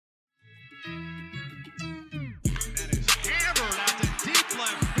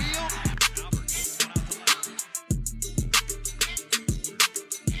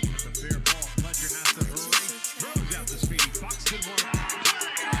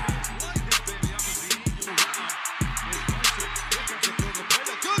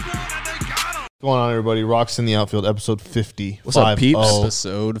Going on, everybody? Rocks in the Outfield, episode 50. What's up, peeps?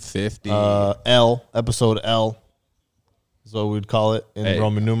 Episode 50. Episode L is what we'd call it in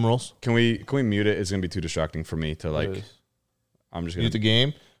Roman numerals. Can we mute it? It's gonna be too distracting for me to like. I'm just gonna mute the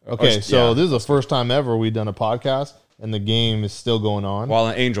game. Okay, this is the first time ever we've done a podcast, and the game is still going on while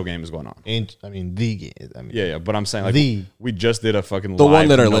an Angel game is going on. The game. Yeah, but I'm saying like we just did a fucking the live one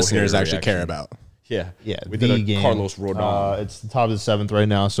that our listeners actually care about. Yeah, we did a game. Carlos Rodon. It's the top of the 7th right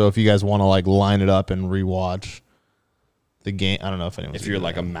now, so if you guys want to like line it up and rewatch the game, I don't know if anyone. If you're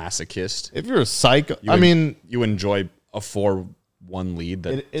like a masochist, if you're a psycho, you enjoy a 4-1 lead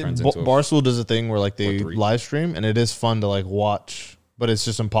that turns into Barstool does a thing where like they live stream, and it is fun to like watch, but it's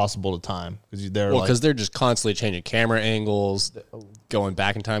just impossible to time because they're just constantly changing camera angles, going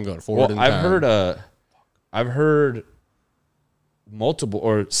back in time, going forward. I've heard multiple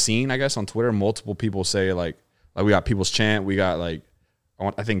or seen, I guess, on Twitter, multiple people say like we got People's Chant, we got like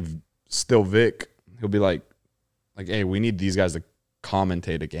I think Still Vic, he'll be like, hey, we need these guys to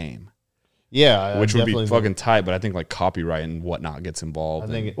commentate a game. Yeah, which would be fucking tight, but I think like copyright and whatnot gets involved.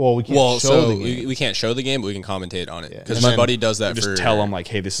 We can't show the game. We can't show the game, but we can commentate on it. Because my buddy does that just tell them like,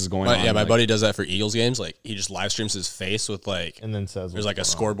 hey, this is going on. Yeah, my buddy does that for Eagles games. Like he just live streams his face with like, and then says there's like a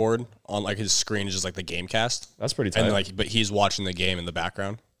scoreboard on like his screen is just like the game cast. That's pretty tight. And but he's watching the game in the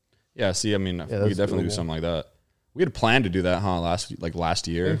background. Yeah, see, we could definitely do something like that. We had planned to do that, last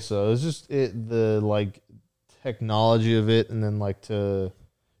year. I think so. It's just the like technology of it, and then like to.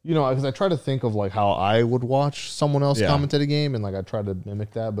 Because I try to think of like how I would watch someone else commentate a game, and like I try to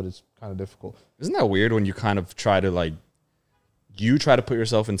mimic that, but it's kind of difficult. Isn't that weird when you kind of try to like, you try to put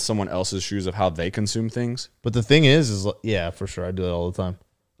yourself in someone else's shoes of how they consume things? But the thing is yeah, for sure, I do it all the time.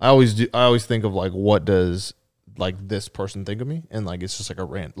 I always think of like, what does like this person think of me, and like it's just like a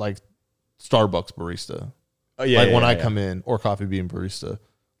rant, like Starbucks barista. Oh yeah, like when I come in, or Coffee Bean barista,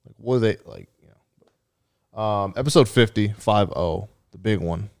 like what are they like? Episode 50, 5-0. The big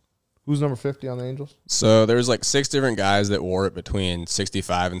one. Who's number 50 on the Angels? So there was like 6 different guys that wore it between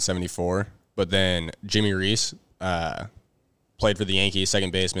 65 and 74. But then Jimmy Reese played for the Yankees,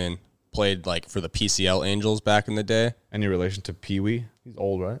 second baseman, played like for the PCL Angels back in the day. Any relation to Pee Wee? He's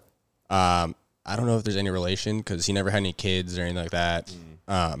old, right? I don't know if there's any relation because he never had any kids or anything like that.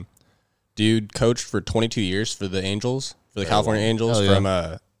 Dude coached for 22 years for the Angels, for the California Angels, from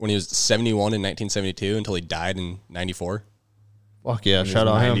when he was 71 in 1972 until he died in 94. Fuck yeah! Shout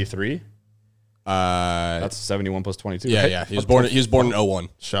out 93. That's 71 plus 22. Yeah, right? yeah. He was born in 01.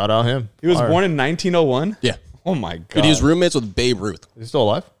 Shout out him. He was born in 1901. Yeah. Oh my god. Dude, he was roommates with Babe Ruth. Is he still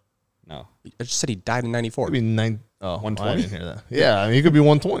alive? No. I just said he died in 94. Maybe 120. I didn't hear that. Yeah, he could be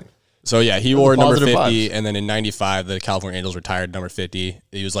 120. So yeah, he wore number 50, vibes. and then in 95, the California Angels retired number 50.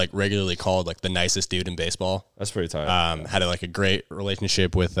 He was like regularly called like the nicest dude in baseball. That's pretty tight. Had like a great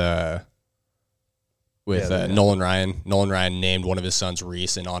relationship with Nolan Ryan. Nolan Ryan named one of his sons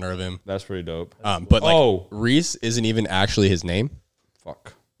Reese in honor of him. That's pretty dope. But like Reese isn't even actually his name.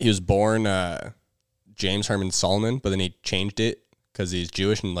 Fuck. He was born James Herman Solomon, but then he changed it because he's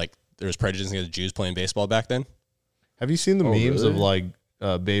Jewish and like there was prejudice against Jews playing baseball back then. Have you seen the memes of like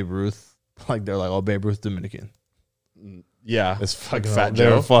Babe Ruth? Like they're like, oh, Babe Ruth Dominican. Yeah, it's fucking Fat Joe.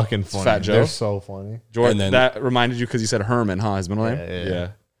 They're fucking funny. Fat Joe. They're so funny. Jordan, then, that reminded you because you said Herman, huh? His middle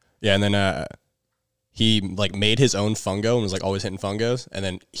name. Yeah, and then he like made his own fungo and was like always hitting fungos, and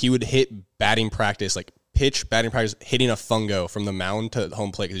then he would hit batting practice, like pitch batting practice, hitting a fungo from the mound to the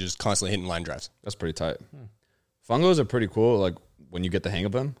home plate because he's just constantly hitting line drives. That's pretty tight. Fungos are pretty cool, like when you get the hang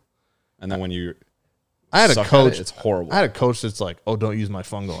of them, and then when you. I had a coach. It's horrible. I had a coach that's like, "Oh, don't use my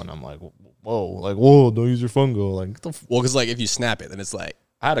fungo," and I'm like, "Whoa, don't use your fungo." Like, because like if you snap it, then it's like.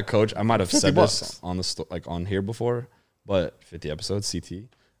 I had a coach. I might have said $50 this on the like on here before, but 50 episodes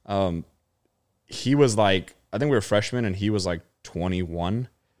CT. He was like, I think we were freshmen, and he was like 21,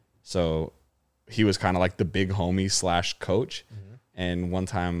 so he was kind of like the big homie / coach. And one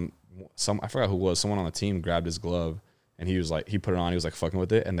time, I forgot who it was. Someone on the team grabbed his glove, and he was like, he put it on. He was like fucking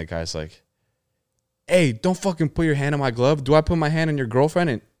with it, and the guy's like, hey, don't fucking put your hand on my glove. Do I put my hand on your girlfriend?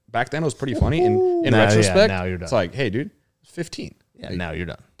 And back then it was pretty funny. In retrospect, now you're done. It's like, hey, dude, it's 15. Yeah, like, now you're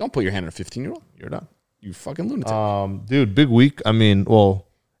done. Don't put your hand on a 15-year-old. You're done. You fucking lunatic. Dude, big week. I mean,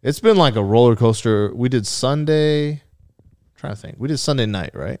 it's been like a roller coaster. We did Sunday. I'm trying to think. We did Sunday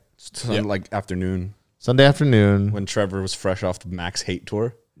night, right? Like afternoon. Sunday afternoon. When Trevor was fresh off the Max Hate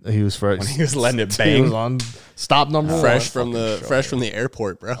tour. He was fresh. When he was letting it bang. He was on stop number fresh from the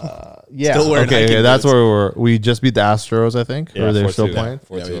airport, bro. Yeah. Okay, that's where we were. We just beat the Astros, I think. Or they're still playing.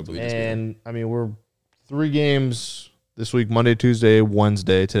 And I mean, we're 3 games this week, Monday, Tuesday,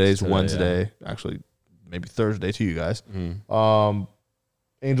 Wednesday. Today's Wednesday. Yeah. Actually, maybe Thursday to you guys.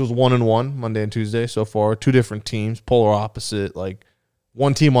 Angels 1-1 Monday and Tuesday so far. 2 different teams, polar opposite. Like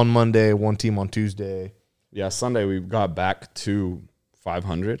one team on Monday, one team on Tuesday. Yeah, Sunday we got back to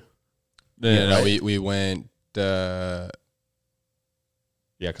 500. No, we went. Yeah,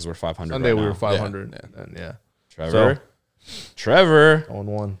 because we're 500. Sunday right we now. were 500. And Trevor.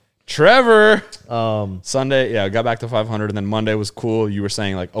 0-1. Trevor. Sunday, yeah, got back to 500, and then Monday was cool. You were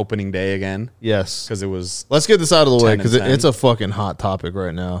saying like opening day again. Yes, because it was. Let's get this out of the way because 10 and 10. it's a fucking hot topic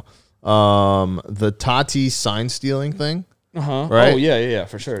right now. The Tatis sign stealing thing. Right? Oh yeah,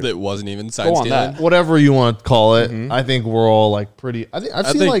 for sure. That wasn't even sign Go on stealing. that. Whatever you want to call it. I think we're all like pretty. I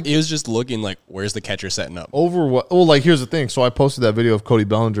think like he was just looking like, where's the catcher setting up? over what. Well, like here's the thing. So I posted that video of Cody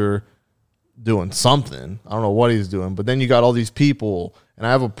Bellinger doing something. I don't know what he's doing, but then you got all these people, and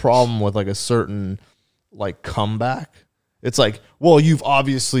I have a problem with like a certain like comeback. It's like, well, you've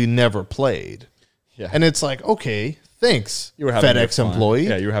obviously never played, and it's like, okay, thanks, You were having your FedEx fun. employee.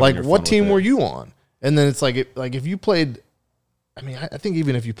 Yeah, you were having like, your what fun team with it. were you on? And then it's like, if you played. I mean, I think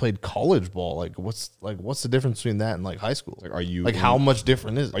even if you played college ball, like what's the difference between that and like high school? Like, are you like how much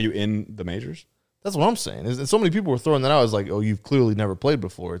different is it? Are you in the majors? That's what I'm saying. And so many people were throwing that out as like, oh, you've clearly never played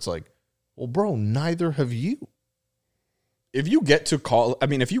before. It's like, well, bro, neither have you. If you get to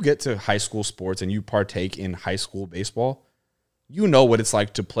if you get to high school sports and you partake in high school baseball, you know what it's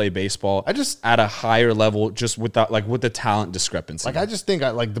like to play baseball. At a higher level, just with the talent discrepancy. Like I just think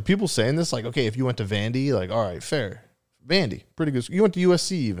like the people saying this, like, okay, if you went to Vandy, like, all right, fair. Vandy, pretty good. You went to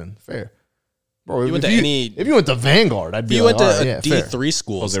USC, even fair. Bro, You went if to if you went to Vanguard, I'd be You like, went to all right, a yeah, fair. D3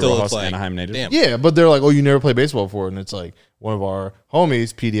 school. Jose Still, Rojas, it's like, Anaheim native. damn. Yeah, but they're like, oh, you never played baseball before, and it's like one of our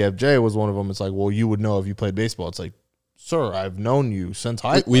homies, PDFJ, was one of them. It's like, well, you would know if you played baseball. It's like, sir, I've known you since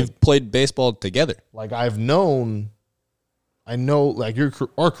high. We've played baseball together. Like I've known, I know, like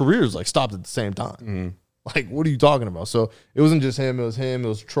our careers like stopped at the same time. Mm-hmm. Like, what are you talking about? So it wasn't just him. It was him. It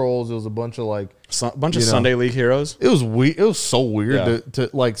was trolls. It was a bunch of like Bunch of Sunday League heroes. It was weird. It was so weird to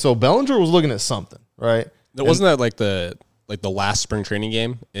like. So Bellinger was looking at something, right? Wasn't that like the last spring training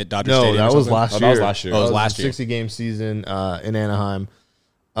game at Dodger No, Stadium? that or was something? last year. That was last year. Oh, it was That last a year. 60-game season in Anaheim.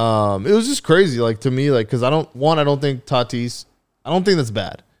 It was just crazy, like to me, like because I don't think Tatis. I don't think that's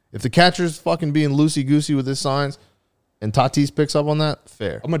bad. If the catcher's fucking being loosey goosey with his signs, and Tatis picks up on that,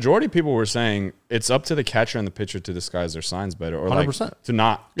 fair. A majority of people were saying it's up to the catcher and the pitcher to disguise their signs better, or 100%. like to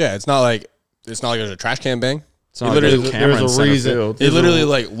not. Yeah, it's not like there's a trash can bang. It's not literally- like there's a camera there's in a center reason. field. He literally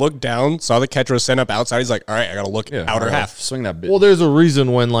like looked down, saw the catcher was sent up outside. He's like, all right, I got to look outer half. Swing that bit. Well, there's a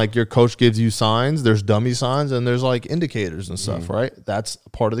reason when like your coach gives you signs. There's dummy signs and there's like indicators and stuff, right? That's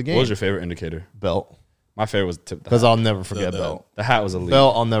part of the game. What was your favorite indicator? Belt? My favorite was tip. Because I'll never forget the- belt. The hat was elite.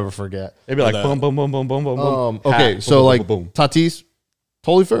 Belt, I'll never forget. It'd be like the- boom, boom, boom, boom, boom, boom, boom. Okay, Hat, so boom, like boom, boom, boom. Tatis,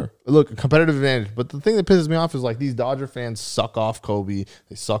 totally fair. Look, a competitive advantage. But the thing that pisses me off is like these Dodger fans suck off Kobe,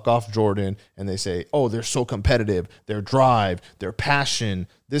 they suck off Jordan, and they say, oh, they're so competitive, their drive, their passion,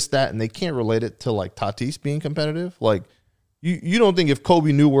 this, that, and they can't relate it to like Tatis being competitive. Like, you don't think if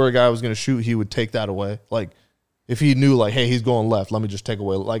Kobe knew where a guy was going to shoot, he would take that away? Like, if he knew like, hey, he's going left, let me just take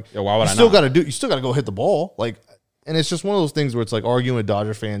away. Like, Yeah, why would you I still not? you still got to go hit the ball. Like, and it's just one of those things where it's like arguing with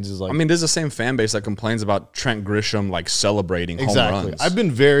Dodger fans is like, I mean, there's the same fan base that complains about Trent Grisham like celebrating home runs. I've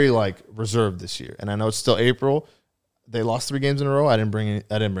been very like reserved this year, and I know it's still April. They lost 3 games in a row. I didn't bring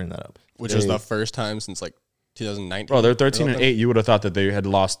that up. Which was the first time since like 2019. Bro, they're 13-8. You would have thought that they had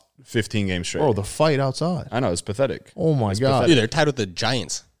lost 15 games straight. Bro, the fight outside. I know, it's pathetic. Oh my god. Dude, they're tied with the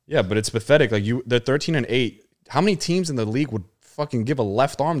Giants. Yeah, but it's pathetic. Like they're 13-8. How many teams in the league would fucking give a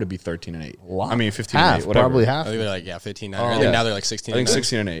left arm to be 13-8? Lot. I mean, 15-8, Half, whatever. probably I half. think they're like 15-9. I yeah. think now they're like 16. I think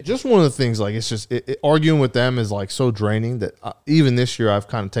 16-8. Just one of the things, like it's just arguing with them is like so draining that even this year I've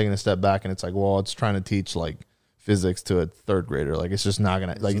kind of taken a step back, and it's like, well, it's trying to teach like physics to a 3rd grader. Like it's just not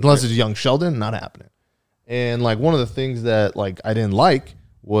gonna like unless it's young Sheldon, not happening. And like one of the things that like I didn't like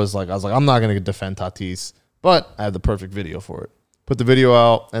was like I was like, I'm not gonna defend Tatis, but I have the perfect video for it. Put the video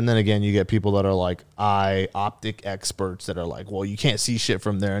out, and then again you get people that are like optic experts that are like, well, you can't see shit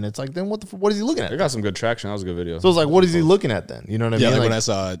from there, and it's like, then what is he looking It at? got some good traction. That was a good video. So it's like, what is he looking at then? You know what I Yeah, mean? like when I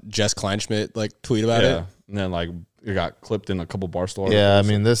saw Jess Kleinschmidt like tweet about yeah. it. And then like it got clipped in a couple Barstool. Yeah, I articles.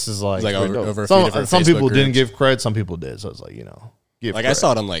 mean, this is like, It's like over a few some different people Facebook didn't groups. give credit, some people did. So it's like, you know, give Like I credit.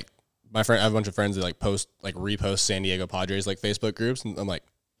 saw it on like my friend. I have a bunch of friends that like repost San Diego Padres like Facebook groups, and I'm like,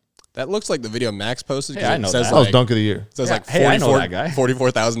 that looks like the video Max posted. 'cause Hey, I it know says that. That was like, dunk of the year. it says Yeah, like hey, I know that guy.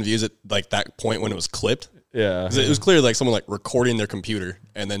 44,000 views at like that point when it was clipped. Yeah. 'Cause it was clearly like someone like recording their computer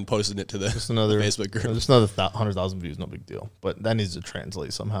and then posting it to the, Just another the Facebook group. Just another 100,000 views, no big deal. But that needs to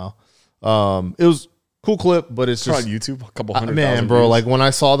translate somehow. It was Cool clip, but it's It's just on YouTube, a couple hundred. man, bro. Like when I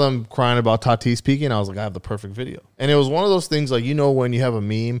saw them crying about Tatis peaking, I was like, I have the perfect video. And it was one of those things like when you have a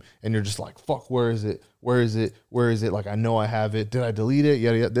meme and you're just like, fuck, where is it? Where is it? Where is it? Like I know I have it. Did I delete it?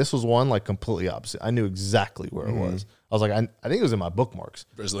 Yeah. This was one like completely opposite. I knew exactly where it was. I was like, I think it was in my bookmarks.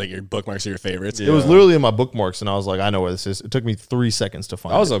 It was like your bookmarks are your favorites. It was literally in my bookmarks, and I was like, I know where this is. It took me 3 seconds to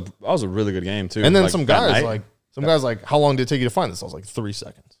find it. That was a really good game too. And then like, some guys like, how long did it take you to find this? I was like, 3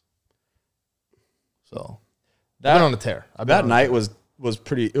 seconds. So I've been on a tear. That night was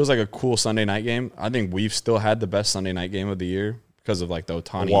pretty. It was like a cool Sunday night game. I think we've still had the best Sunday night game of the year because of like the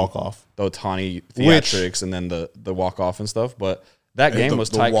Ohtani walk-off, the Ohtani theatrics, and then the walk-off and stuff. But that game was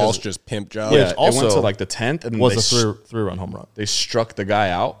tight. The Walsh just pimp job. Yeah, it went to like the 10th, and was a three-run home run. They struck the guy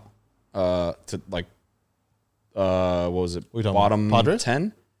out to like what was it? Bottom Padres?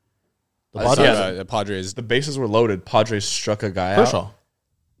 10. The Padres. The bases were loaded. Padres struck a guy Kershaw. out.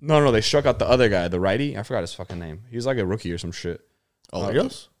 No, they struck out the other guy, the righty. I forgot his fucking name. He was like a rookie or some shit.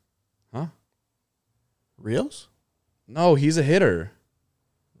 Rios? Huh? Rios? No, he's a hitter.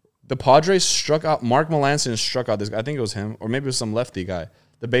 The Padres struck out. Mark Melancon struck out this guy. I think it was him, or maybe it was some lefty guy.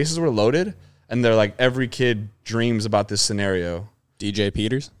 The bases were loaded, and they're like, every kid dreams about this scenario. DJ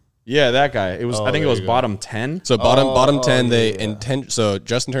Peters? Yeah, that guy. It was. I think it was bottom 10. So bottom 10, So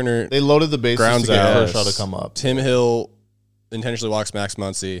Justin Turner. They loaded the bases grounds to get out. Kershaw to come up. Tim Hill intentionally walks Max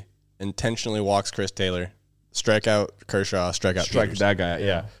Muncy, intentionally walks Chris Taylor, strike out Kershaw, strike Peters. That guy.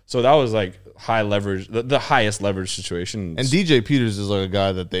 Yeah. So that was like high leverage, the highest leverage situation. And DJ Peters is like a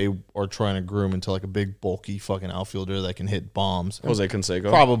guy that they are trying to groom into like a big, bulky fucking outfielder that can hit bombs. Jose Canseco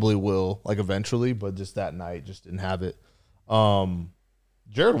probably will like eventually, but just that night just didn't have it.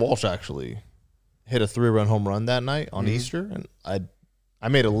 Jared Walsh actually hit a 3-run home run that night on Easter, and I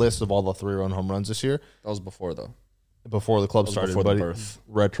made a list of all the 3-run home runs this year. That was before though. Before the club started, before but the birth.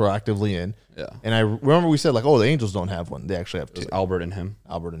 Retroactively in. Yeah. And I remember we said like, oh, the Angels don't have one. They actually have two. Albert and him.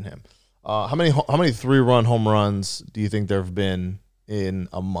 How many 3-run home runs do you think there have been in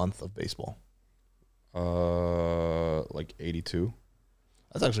a month of baseball? Like 82.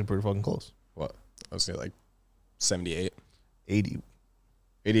 That's actually pretty fucking close. What? I was say like 78. 80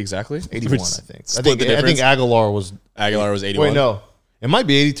 exactly? 81, I think. I think Aguilar was 81. Wait, no. It might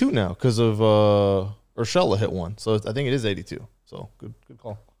be 82 now because of Urshela hit one. So I think it is 82. So good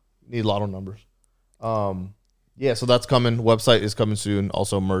call. Need lotto numbers. Yeah, so that's coming. Website is coming soon.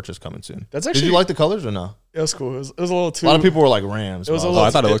 Also, merch is coming soon. That's actually. Did you like the colors or no? It was cool. It was a little too. A lot of people were like Rams. It was I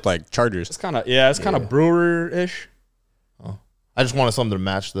thought it looked like Chargers. It's kind of of Brewer-ish. Oh. I just wanted something to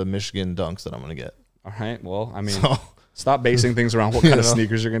match the Michigan dunks that I'm gonna get. All right. Well, I mean, stop basing things around what kind of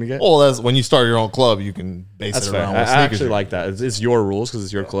sneakers you're gonna get. Well, that's when you start your own club, you can base That's it fair. around. I what sneakers actually like that. It's your rules because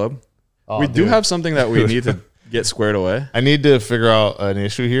it's your club. Oh, we do have something that we need to get squared away. I need to figure out an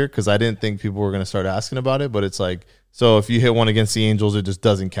issue here because I didn't think people were going to start asking about it. But it's like, so if you hit one against the Angels, it just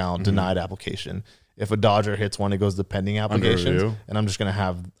doesn't count. Denied application. If a Dodger hits one, it goes to pending applications. And I'm just going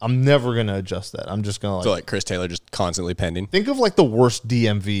to I'm never going to adjust that. I'm just going to So like Chris Taylor just constantly pending. Think of like the worst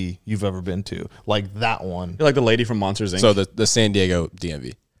DMV you've ever been to. Like that one. You're like the lady from Monsters Inc. So the San Diego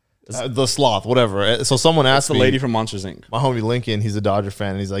DMV. The sloth, whatever. So someone asked the me, lady from Monsters Inc. My homie Lincoln, he's a Dodger fan,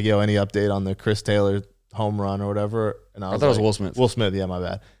 and he's like, "Yo, any update on the Chris Taylor home run or whatever?" And I thought it was Will Smith. Will Smith, yeah, my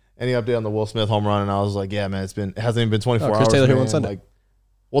bad. Any update on the Will Smith home run? And I was like, "Yeah, man, it hasn't even been 24 hours." Chris Taylor hit man. one Sunday. Like,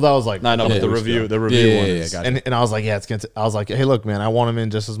 well, that was like no, but the review one. Yeah, got it. And I was like, "Yeah, I was like, hey, look, man, I want him in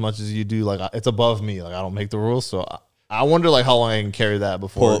just as much as you do. Like, it's above me. Like, I don't make the rules, so." I wonder like how long I can carry that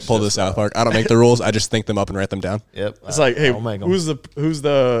before pull the South Park. I don't make the rules. I just think them up and write them down. Yep. It's like, hey, who's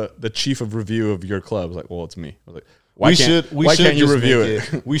the chief of review of your club? It's like, well, it's me. I was like, why can't you review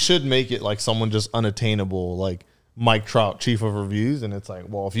it? We should make it like someone just unattainable, like Mike Trout, chief of reviews, and it's like,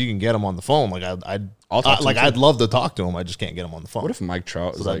 well, if you can get him on the phone, like I'd love to talk to him. I just can't get him on the phone. What if Mike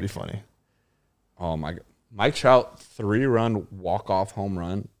Trout? So that'd be funny. Oh my God, Mike Trout 3-run walk-off home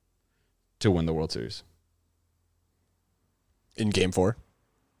run to win the World Series. In Game 4?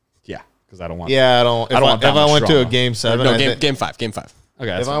 Yeah, because I don't want. Yeah, I don't. If I went to a Game 7, no, Game 5.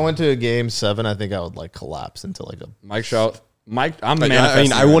 Okay, if I went to a Game 7, I think I would like collapse into like a Mike Trout. I'm like,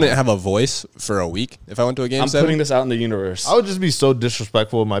 manifesting. I wouldn't have a voice for a week if I went to a Game 7. I'm putting this out in the universe. I would just be so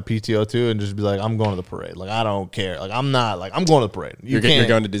disrespectful with my PTO too, and just be like, I'm going to the parade. Like I don't care. Like I'm not. Like I'm going to the parade. You're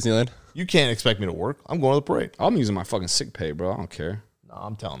going to Disneyland? You can't expect me to work. I'm going to the parade. I'm using my fucking sick pay, bro. I don't care. No,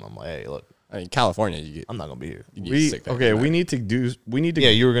 I'm telling them like, hey, look. I mean, California, I'm not gonna be here. We need to. Yeah,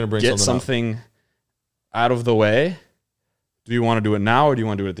 you were gonna bring get something out of the way. Do you want to do it now or do you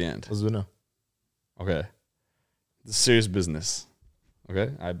want to do it at the end? Let's do it now. Okay, it's serious business. Okay,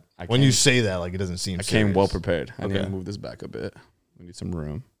 when you say that, like it doesn't seem. I came well prepared. I need to move this back a bit. We need some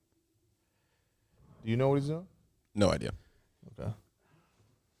room. Do you know what he's doing? No idea. Okay.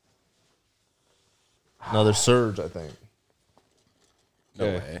 Another surge, I think. No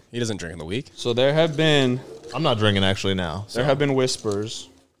Okay. way. He doesn't drink in the week. So there have been I'm not drinking actually now. there have been whispers.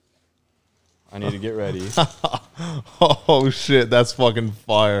 I need to get ready. Oh shit, that's fucking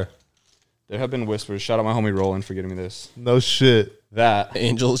fire. There have been whispers. Shout out my homie Roland for getting me this. No shit. That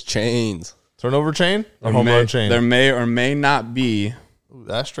Angels chains. Turnover chain or there home may, run chain? there may or may not be Ooh,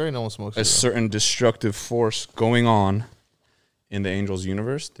 ashtray. No one smokes a it. certain destructive force going on in the Angels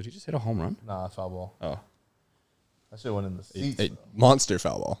universe. Did he just hit a home run? Nah, foul ball. Oh. That shit went in the seats. A monster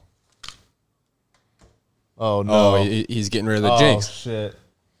foul ball. Oh no. Oh, he's getting rid of the jinx. Shit.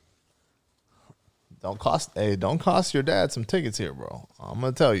 Don't cost your dad some tickets here, bro. I'm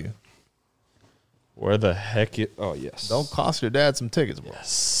gonna tell you. Where the heck it? Oh, yes. Don't cost your dad some tickets, bro.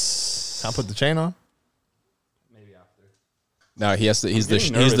 Yes. Can I put the chain on? Maybe after. No, he has to. He's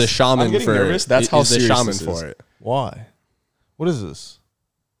getting the nervous. shaman I'm getting for. nervous. That's how he's the serious shaman this is. for it. Why? What is this?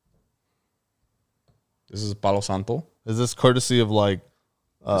 This is Palo Santo. Is this courtesy of like,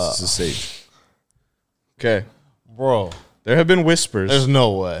 This is a sage. Okay. bro? There have been whispers. There's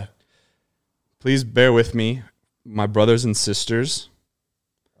no way. Please bear with me, my brothers and sisters.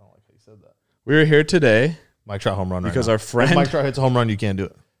 I don't like how you said that. We are here today Mike Trout home run because right now. our friend. If Mike Trout hits a home run, you can't do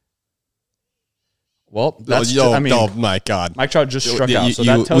it. Well, that's. Oh, I mean, oh my God. Mike Trout just struck You- out, so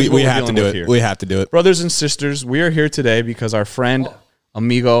you- that tells you what we we're have to dealing do with it. here. We have to do it. Brothers and sisters, we are here today because our friend,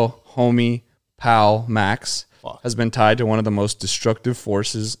 amigo, homie, pal, Max, has been tied to one of the most destructive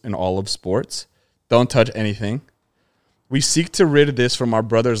forces in all of sports. Don't touch anything. We seek to rid this from our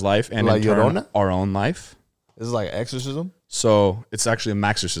brother's life and Like in turn, Llorona? our own life. This is like exorcism. So it's actually a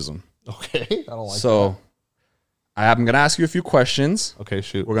Maxorcism. Okay, I don't like So I'm going to ask you a few questions. that. Okay,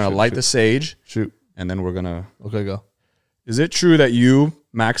 shoot. We're going to light the sage, Shoot. and then we're going to... Okay, go. Is it true that you,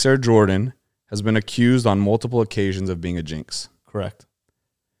 Max Air Jordan, has been accused on multiple occasions of being a jinx? Correct.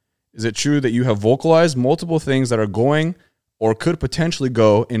 Is it true that you have vocalized multiple things that are going or could potentially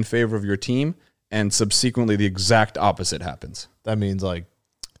go in favor of your team, and subsequently the exact opposite happens? That means like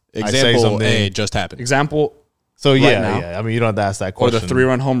say Example something- A just happened. Example, so. Right Yeah, now? yeah. I mean, you don't have to ask that or question. the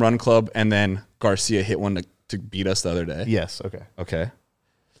 3-run home run club, and then Garcia hit one to beat us the other day. Yes. Okay. Okay.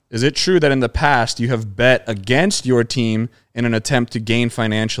 Is it true that in the past you have bet against your team in an attempt to gain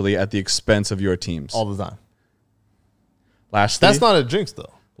financially at the expense of your teams? All the time. Lastly, That's not a jinx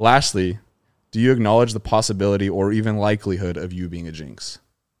though. Lastly, do you acknowledge the possibility or even likelihood of you being a jinx?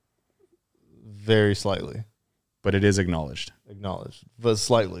 Very slightly But it is acknowledged. acknowledged, but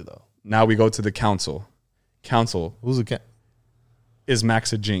slightly though. Now we go to the council. Council, Who's the cat? is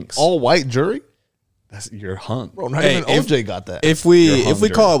Max a jinx? All white jury, That's you're hung. bro. Not Hey, even if- OJ got that. If we You're hungry.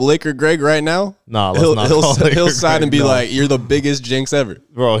 call up Laker Greg right now, Nah, let's not call Laker he'll sign Greg, and be no. like, "You're the biggest jinx ever."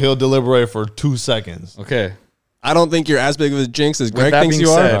 Bro, he'll deliberate for 2 seconds. Okay. I don't think you're as big of a jinx as Greg that thinks being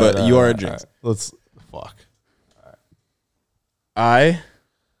you are, said- but you are a jinx. Let's fuck. I,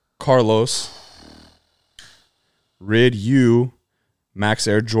 Carlos, rid you, Max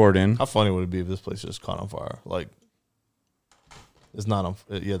Air Jordan. How funny would it be if this place just caught on fire? Like, it's not on.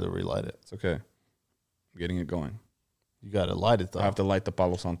 You have to relight it. It's okay. I'm getting it going. You got to light it though. I have to light the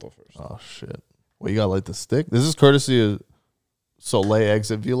Palo Santo first. Oh shit! Well, you got to light the stick. This is courtesy of Soleil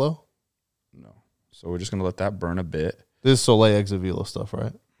Exit Velo. No. So we're just going to let that burn a bit. This is Soleil Exit Velo stuff,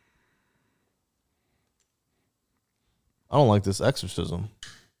 right? I don't like this exorcism.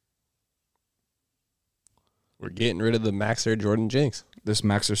 We're getting rid of the Max Air Jordan jinx. This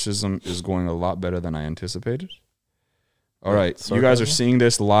Maxorcism is going a lot better than I anticipated. All Yeah, right. You guys are sarcasm? seeing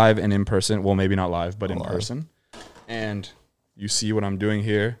this live and in person. Well, maybe not live, but in Live. person. And you see what I'm doing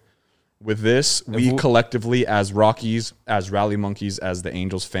here. With this, we we- collectively, as Rockies, as Rally Monkeys, as the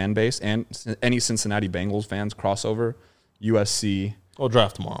Angels fan base, and any Cincinnati Bengals fans crossover, USC, We'll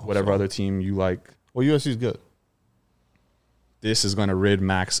draft tomorrow. whatever so. other team you like, Well, USC's good. this is going to rid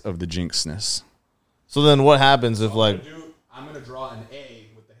Max of the jinxness. So then, what happens if like? I'm going to draw an A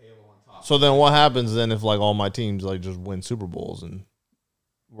with the halo on top. So then, what happens then if like all my teams like just win Super Bowls and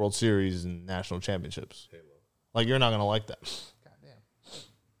World Series and national championships? Like you're not gonna like that. Goddamn.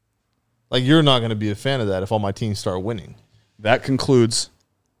 Like you're not gonna be a fan of that if all my teams start winning. That concludes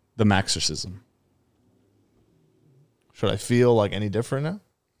the Maxorcism. Should I feel like any different now?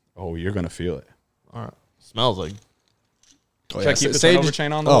 Oh, you're going to feel it. All right. Smells like. Oh, Should I keep the turnover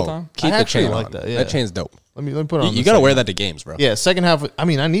chain on the whole time? Keep I the actually chain like on. that, yeah. That chain's dope. Let me put it on. You the got to second wear half. that to games, bro. Yeah, second half. I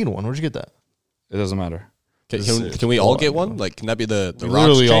mean, I need one. Where'd you get that? It doesn't matter. Can we all get one? Like, can that be the We Rocks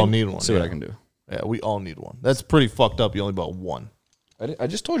literally all chain? need one. See what yeah. I can do. Yeah, we all need one. That's pretty fucked up. You only bought one. I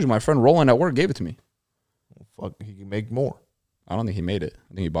just told you my friend Roland at work gave it to me. Fuck, he can make more. I don't think he made it.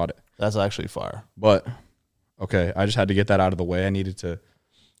 I think he bought it. That's actually fire. But okay, I just had to get that out of the way. I needed to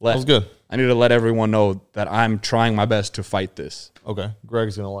That was good. I need to let everyone know that I'm trying my best to fight this. Okay,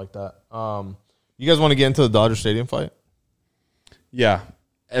 Greg's gonna like that. You guys want to get into the Dodger Stadium fight? Yeah.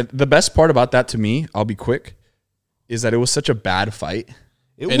 The best part about that to me, I'll be quick, is that it was such a bad fight.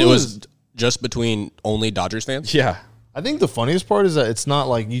 It was just between only Dodgers fans? Yeah. I think the funniest part is that it's not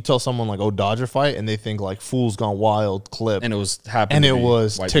like you tell someone like, "Oh, Dodger fight," and they think like "Fools Gone Wild" clip, And it was happening. and it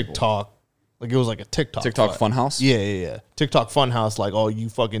was TikTok. Like it was like a TikTok fight. Funhouse? Yeah. TikTok Funhouse. Like, oh, you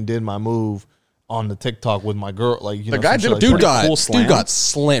fucking did my move on the TikTok with my girl. Like, you The know, guy some did a shit like pretty that. cool slam. Dude got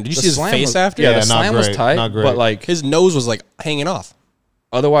slammed. Did you see his slam face was- after? Yeah, Yeah, the not slam was great, tight, not great. but like His nose was like hanging off.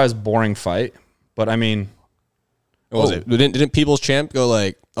 otherwise boring fight. But I mean, What was it? Didn't People's Champ go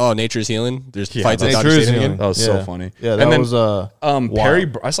like, "Oh, nature's healing"? There's fights at Nature Dodger is Stadium healing. again. that was so funny. Yeah, that and then, was Perry.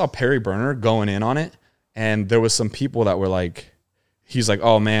 wild. I saw Perry Burner going in on it, and there was some people that were like, he's like,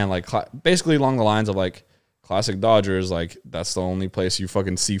 oh man, like basically along the lines of like, classic Dodgers, like that's the only place you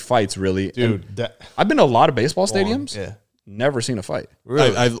fucking see fights, really. dude. And That I've been to a lot of baseball stadiums. Yeah, Never seen a fight.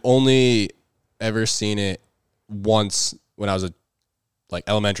 really. I've only ever seen it once when I was at like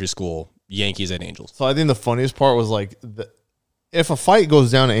elementary school. Yankees and Angels, So I think the funniest part was like, if a fight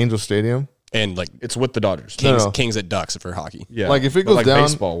goes down at Angel Stadium, and like It's with the Dodgers. Kings, No. Kings at Ducks for hockey. Yeah, like if it but, goes like, down,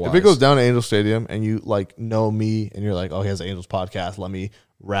 baseball-wise. if it goes down to Angel Stadium, and you like know me, and you're like, oh, he has an Angels podcast, let me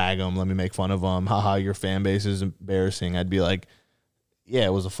rag him, let me make fun of him, haha, your fan base is embarrassing. I'd be like, yeah,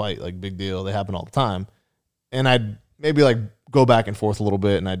 it was a fight, like big deal, they happen all the time, and I'd maybe like go back and forth a little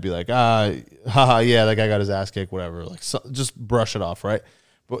bit, and I'd be like, haha, yeah, that guy got his ass kicked, whatever, like just brush it off, right?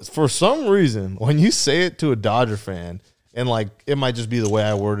 But for some reason, when you say it to a Dodger fan, and like it might just be the way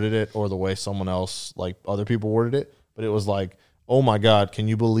I worded it or the way someone else, like other people worded it, but it was like, oh my God, can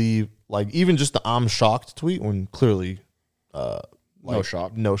you believe, like even just the "I'm shocked" tweet when clearly no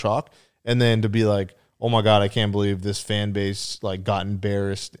shock. no shock. And then to be like, oh my God, I can't believe this fan base like got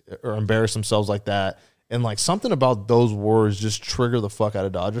embarrassed or embarrassed themselves like that. And like something about those words just trigger the fuck out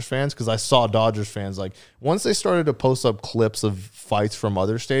of Dodgers fans. Cause I saw Dodgers fans like once they started to post up clips of fights from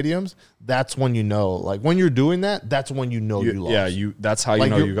other stadiums, that's when you know, like when you're doing that, that's when you know you lost. Yeah, that's how you like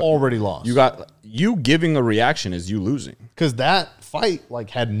know you're already lost. you giving a reaction is you losing. Because that fight like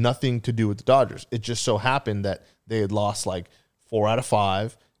had nothing to do with the Dodgers. It just so happened that they had lost like 4 out of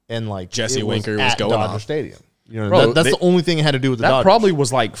 5, and like Jesse it Winker was at going Dodger off. Stadium. You know, Bro, that's the only thing it had to do with the That Dodgers. probably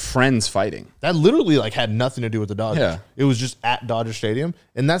was like friends fighting. That literally like had nothing to do with the Dodgers. Yeah. It was just at Dodger Stadium,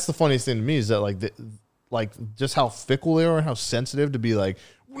 and that's the funniest thing to me is that like just how fickle they are and how sensitive to be like,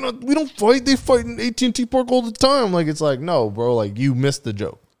 we don't fight. They fight in AT&T Park all the time. Like it's like, no, bro, like you missed the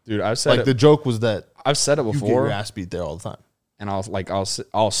joke. Dude, I've said Like it. the joke was that I've said it you get before, your ass beat there all the time. and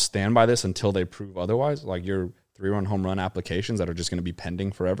I'll stand by this until they prove otherwise. Like your 3-run home run applications that are just going to be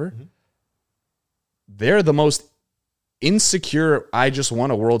pending forever. Mm-hmm. They're the most insecure I just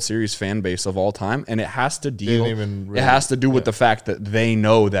won a World Series fan base of all time, and it has to deal. even it has to do with the fact that they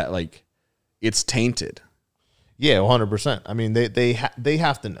know that like it's tainted. Yeah, 100%. I mean, they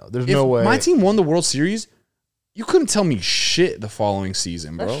have to know. There's If no way. my team won the World Series, you couldn't tell me shit the following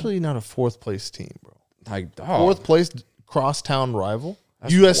season, bro. Actually, not a 4th place team, bro. Like, 4th place crosstown rival.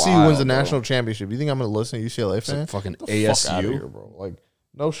 That's USC wild, wins the bro. national championship. You think I'm going to listen to UCLA fan? fucking Get the fuck outta ASU. here, bro. Like,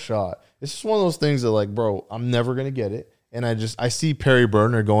 no shot. It's just one of those things that, like, bro, I'm never going to get it. And I see Perry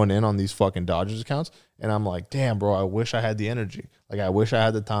Burner going in on these fucking Dodgers accounts, and I'm like, damn, bro, I wish I had the energy. Like, I wish I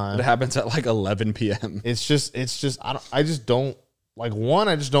had the time. It happens at like 11 p.m. It's just I just don't like, one,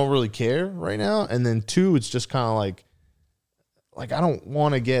 I just don't really care right now, and then 2, it's just kind of like I don't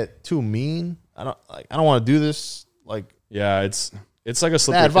want to get too mean. I don't want to do this. Like, Yeah, it's like a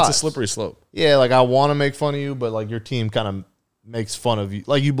slippery. Bad It's a vibes. slippery slope. yeah, like I want to make fun of you, but like your team kind of makes fun of you.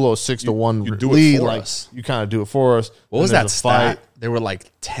 Like you blow a 6-1 you do it lead, for like us. you kind of do it for us. What was Then that there's a stat? They were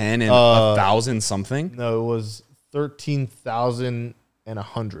like 10 and 1,000 something. No, it was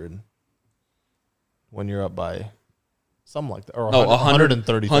 13,100 when you're up by something like that, or No,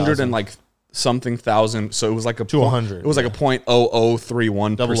 130,000. 100 and like something thousand. So it was like a To 100, It was like a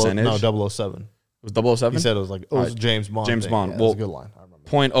 0.0031 Double O- percentage. no 007. It was 007. He said it was like, it was James Bond. James thing. Bond. Yeah, Well, that's a good line. I remember.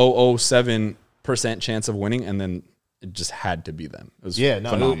 0.007% chance of winning, and then it just had to be them. It was Yeah,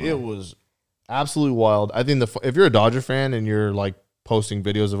 no, phenomenal. it was absolutely wild. I think if you're a Dodger fan and you're like posting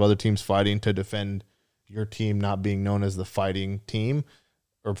videos of other teams fighting to defend your team not being known as the fighting team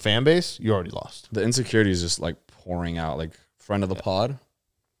or fan base, you already lost. The insecurity is just like pouring out. Like friend of the pod.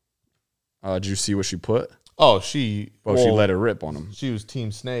 Did you see what she put? Oh, she Let it rip on him. She was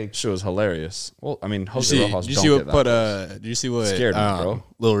Team Snake. She was hilarious. Well, I mean, Did Jose you Rojas see, don't did you get see what that put close. did you see what Scared me, bro.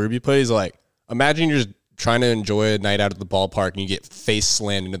 Lil Ruby put? He's like, imagine you're just trying to enjoy a night out at the ballpark and you get face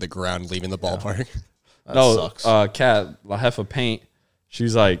slammed into the ground leaving the ballpark. Sucks. Kat La Hefa Paint,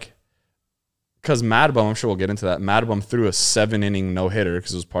 she's like, because Mad Bum, I'm sure we'll get into that. Mad Bum threw a 7-inning no-hitter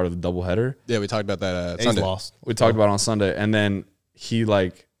because it was part of the doubleheader. Yeah, we talked about that Sunday. Lost. We talked about it on Sunday. And then he,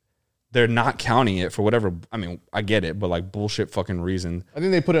 like, they're not counting it for whatever, I mean, I get it, but, like, bullshit fucking reason. I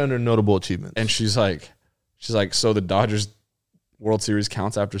think they put it under notable achievements. And she's like, so the Dodgers World Series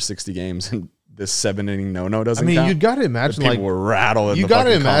counts after 60 games, and this 7-inning no-no doesn't count? You got to imagine, people were rattled. You got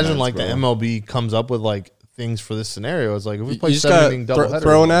to imagine, like, the MLB comes up with, like, things for this scenario. It's like, if we play 7-inning doubleheader.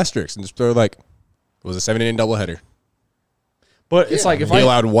 Throw an asterisk and just throw, like, it was a 7-inning doubleheader. But it's like if he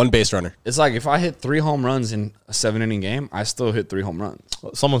allowed one base runner. It's like if I hit 3 home runs in a 7-inning game, I still hit 3 home runs.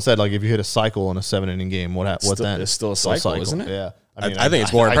 Someone said, like, if you hit a cycle in a 7-inning game, what's then? It's still a cycle, isn't it? Yeah. I think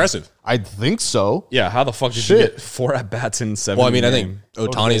it's more impressive. I think so. Yeah. How the fuck did you get 4 at-bats in 7? Well, I mean, I think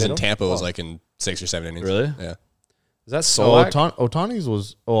Ohtani's in Tampa was like in 6 or 7 innings. Really? Yeah. Is that Solak? Ohtani's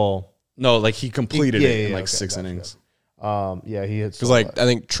was, no, like he completed it in like 6 innings. Yeah, he hit. Because like I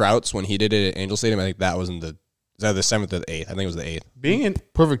think Trout's when he did it at Angel Stadium, I think that was in the the 7th or the 8th. I think it was the 8th. Being in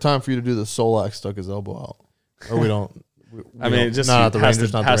perfect time for you to do the Solak stuck his elbow out, or we don't. I mean, it just not the has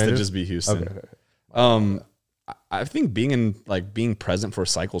Rangers, to, not has the to Rangers? just be Houston. Okay. I think being present for a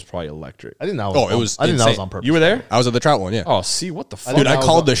cycle is probably electric. I think that was. Oh, it was I think that was insane. on purpose. You were there? I was at the Trout one, yeah. Oh, see what the fuck, Dude, I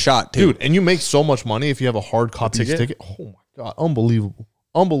called the shot too. dude, and you make so much money if you have a hard copy ticket. Oh my god,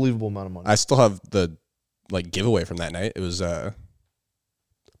 unbelievable amount of money. I still have the like giveaway from that night. It was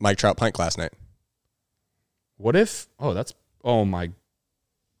Mike Trout pint class night. What if? Oh, that's. Oh my.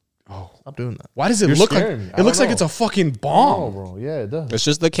 Oh, Stop doing that. why does it You're look like? scaring me. I It looks don't like it's know. a fucking Oh, bomb. bro, yeah, it does. It's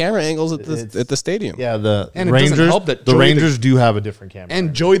just the camera angles at It's- the stadium. Yeah, the And it doesn't Rangers. help that the Joey Rangers do have a different camera.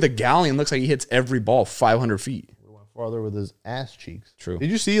 And Joey the Galleon looks like he hits every ball 500 feet. went farther with his ass cheeks. True. Did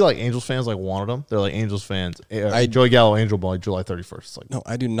you see like Angels fans like wanted him? They're like Angels fans. Joey Gallo Angel Ball like July 31st. It's like No,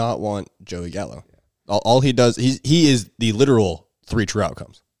 I do not want Joey Gallo. All he does, he is the literal 3 true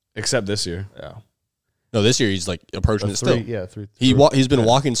outcomes. Except this year. yeah, No, this year he's like approaching it still. three. He's been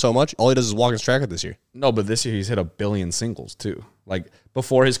walking so much. All he does is walk and strike it this year. No, but this year he's hit 1 billion singles too. Like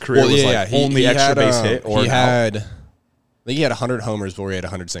before his career was like only He extra had, base hit or he an out. had. I think he had 100 homers before he had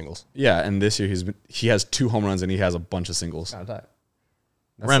 100 singles. Yeah, and this year he has 2 home runs and he has a bunch of singles.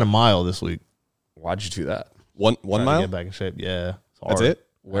 Ran a mile this week. Why'd you do that? One Trying to mile. get back in shape. Yeah, it's That's hard. it.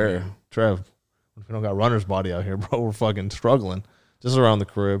 Where? Trev, if we don't got runner's body out here, bro, we're fucking struggling. Just around the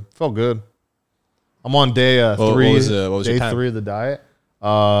crib. Felt good. I'm on day 3. What was your day time? 3 of the diet.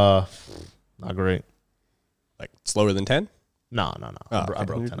 Not great. Like slower than 10. No. Oh, I okay.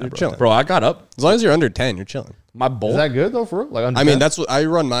 broke 10. You're I broke chilling. 10. Bro, I got up. As long as you're under 10, you're chilling. My Is bolt. that good though for real? Like under I mean, 10? that's what I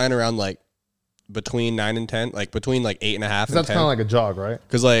run mine around like between 9 and 10, like between like 8.5 and that's 10. kind of like a jog, right?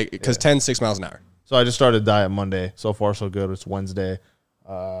 Because 10 6 miles an hour. So I just started diet Monday. So far, so good. It's Wednesday.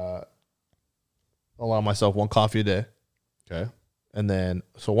 Allow myself 1 coffee a day. Okay. And then,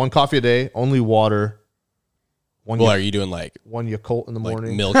 so 1 coffee a day, only water. Well, are you doing like One Yakult in the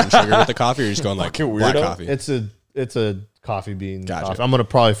morning. milk and sugar with the coffee, or you're just going like Fucking black weirdo. coffee? It's a coffee bean. Gotcha. Coffee. I'm going to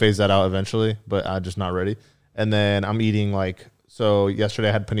probably phase that out eventually, but I'm just not ready. And then I'm eating like, so yesterday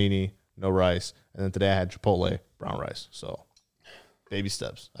I had panini, no rice. And then today I had Chipotle, brown rice. So baby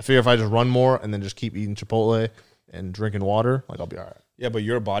steps. I figure if I just run more and then just keep eating Chipotle and drinking water, like I'll be all right. Yeah, but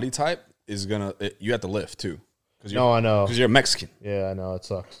your body type is you have to lift too. No, I know. Because you're Mexican. Yeah, I know. It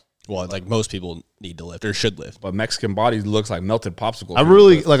sucks. Well, like most people need to lift or should lift. But Mexican body looks like melted popsicle. I'm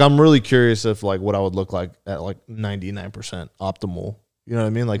really curious if like what I would look like at like 99% optimal. You know what I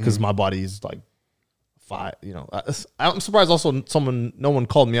mean? Like, because my body's like 5. You know, I'm surprised. Also, no one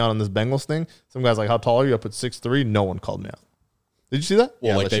called me out on this Bengals thing. Some guys like, how tall are you? I put 6'3". No one called me out. Did you see that?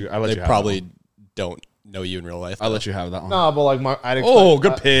 Well, Yeah, like I let they you have probably don't know you in real life. I'll let you have that one. No, but like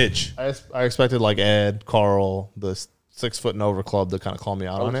Good pitch. I expected like Ed, Carl, the 6 foot and over club to kind of call me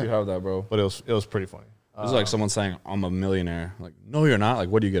out I'll on let you it. have that, bro. But it was pretty funny. This is like someone saying, I'm a millionaire. Like, no, you're not. Like,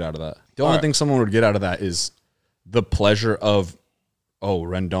 what do you get out of that? The only thing someone would get out of that is the pleasure of,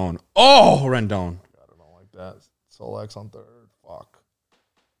 Rendon. Oh, Rendon. I don't know like that. Solex on 3rd. Fuck.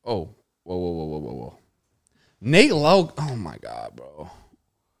 Oh, whoa. Nate Lowe. Oh, my God, bro.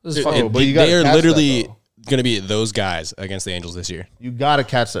 This is fucking. but you gotta They are catch that, literally though. going to be those guys against the Angels this year. You gotta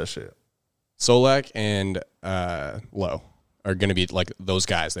catch that shit. Solak and Lowe are going to be like those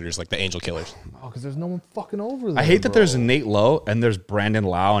guys that are just like the Angel killers. Oh, because there's no one fucking over there. I hate that bro. there's Nate Lowe and there's Brandon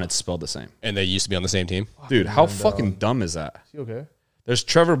Lau and it's spelled the same. And they used to be on the same team. Dude, how fucking dumb is that? Is he okay? There's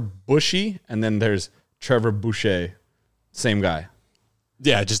Trevor Bushy and then there's Trevor Boucher. Same guy.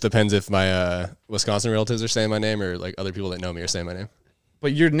 Yeah, it just depends if my Wisconsin relatives are saying my name or like other people that know me are saying my name.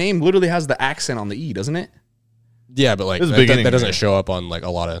 But your name literally has the accent on the E, doesn't it? Yeah, but like that doesn't show up on like a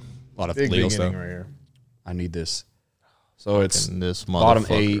lot of legal stuff. Right here. I need this. So it's this bottom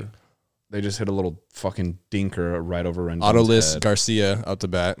 8. They just hit a little fucking dinker right over Rendon's Autolus head. Garcia up to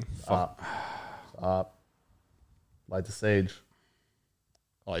bat. Stop. Light the sage.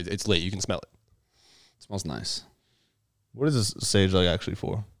 Oh, it's late. You can smell it. It smells nice. What is this sage like actually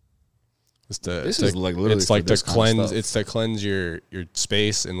for? This is like literally it's like to cleanse. It's to cleanse your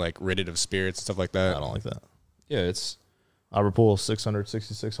space and like rid it of spirits and stuff like that. I don't like that. Yeah, it's Albert Pujols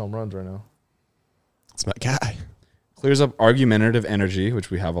 666 home runs right now. It's my guy. clears up argumentative energy, which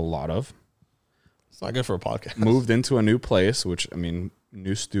we have a lot of. It's not good for a podcast. Moved into a new place, which I mean,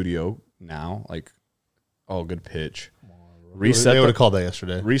 new studio now. Like, oh, good pitch. Reset. They would have called that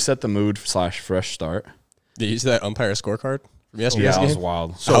yesterday. Reset the mood / fresh start. Did you see that umpire scorecard from yesterday's Yeah, game? it was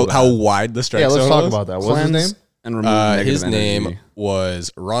wild. So how wide the strike zone was? Yeah, let's talk about that. What's his name? And remove negative his name energy.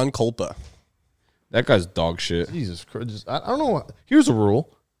 was Ron Kolpa. That guy's dog shit. Jesus Christ. I don't know. Here's a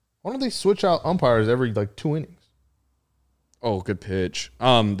rule. Why don't they switch out umpires every like 2 innings? Oh, good pitch.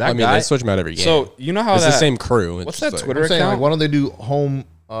 They switch them out every game. So you know how it's the same crew. What's that like, Twitter I'm saying, account? like, why don't they do home?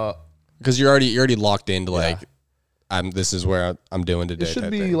 Because you're already locked into like, this is where I'm doing today. It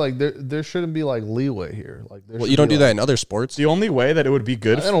should be thing. like there shouldn't be like leeway here. Like, Well, you don't do that in other sports. The only way that it would be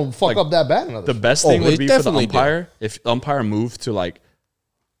good, They don't fuck up that bad. In other the sports. best thing would be for the definitely do. umpire. If the umpire moved to like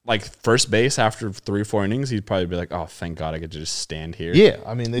first base after 3 or 4 innings, he'd probably be like, "Oh, thank God, I could just stand here." Yeah,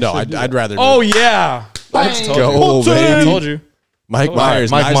 I mean, they No, should do I'd that. rather. Oh yeah. Bang! Go, I baby. told you. Mike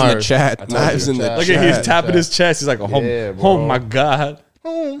Myers, Mike knives in the Myers. chat. Knives in the Chat. Look chat. at he's tapping his chest. He's like, "Oh, Yeah, oh bro. my God."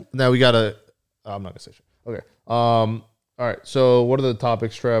 Now we gotta. I'm not gonna say shit. Okay. All right. So what are the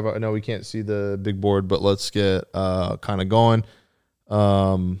topics, Trev? I know we can't see the big board, but let's get kind of going.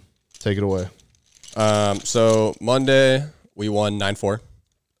 Take it away. So Monday we won 9-4.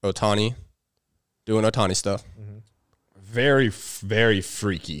 Ohtani doing Ohtani stuff. Very, very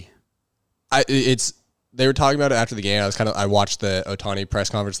freaky. They were talking about it after the game. I watched the Ohtani press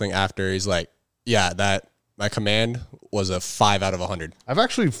conference thing after. He's like, yeah, that my command was a 5 out of 100. I've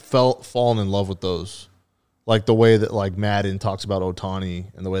actually fallen in love with those. Like the way that like Madden talks about Ohtani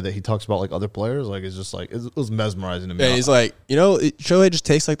and the way that he talks about like other players, like it's just like it was mesmerizing to me. Yeah, he's like, Shohei just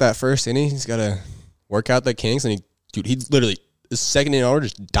takes like that first inning. He's got to work out the kinks, and he literally the second inning hour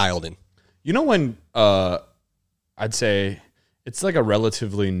just dialed in. You know when I'd say it's like a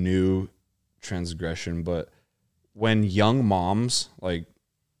relatively new transgression, but when young moms, like,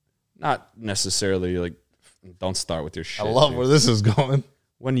 not necessarily like, don't start with your shit. I love dude. where this is going.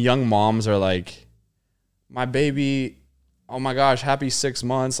 When young moms are like, my baby, oh my gosh, happy 6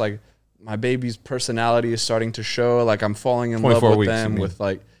 months. Like, my baby's personality is starting to show. Like, I'm falling in love with weeks, them. With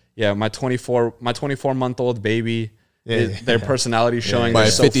like, my 24-month-old baby. Yeah, Their personality showing. My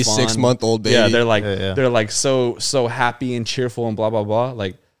they're so 56-month-old baby. Yeah, they're like Yeah. they're like so happy and cheerful and blah blah blah.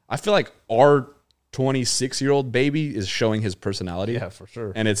 Like, I feel like our 26-year-old baby is showing his personality. Yeah, for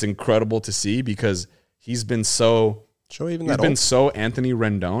sure. And it's incredible to see because he's been so Anthony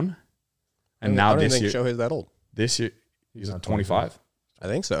Rendon. And now I don't this think year, Shohei's that old. this year he's 25. I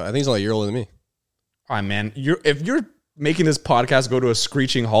think so. I think he's only a year older than me. All right, man. If you're making this podcast go to a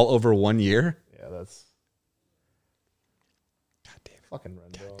screeching halt over 1 year, Yeah, that's goddamn fucking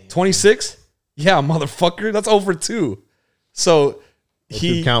Rendon. 26? Yeah, motherfucker. That's over 2. So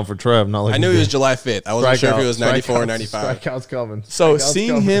He count for Trev. Not like I knew he was July 5th. I wasn't sure if he was 94 or 95. Strikeouts coming. So Strikeouts seeing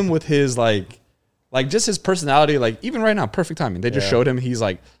coming. him with his like just his personality, like even right now, perfect timing. They just showed him he's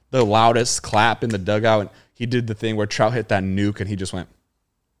like the loudest clap in the dugout, and he did the thing where Trout hit that nuke, and he just went.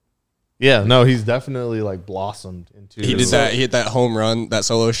 Yeah, no, he's definitely like blossomed into. He did that. He hit that home run, that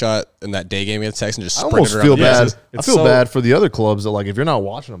solo shot in that day game against Texas, and just I sprinted almost around. feel the bad. bases. I feel bad for the other clubs that like if you're not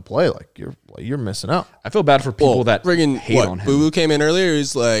watching them play, like you're missing out. I feel bad for people that friggin' hate on him. Boo Boo came in earlier.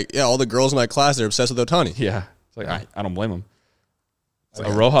 He's like, yeah, all the girls in my class are obsessed with Ohtani. Yeah, it's like I don't blame him.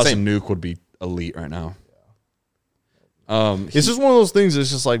 A Rojas and nuke would be elite right now. It's just one of those things. It's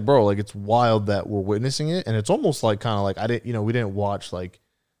just like, bro, like it's wild that we're witnessing it, and it's almost like kind of like we didn't watch like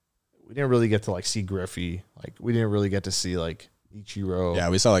we didn't really get to like see Griffey, like we didn't really get to see like Ichiro. Yeah,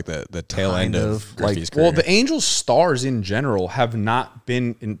 we saw like the tail end of like, Griffey's career. Well, the Angels stars in general have not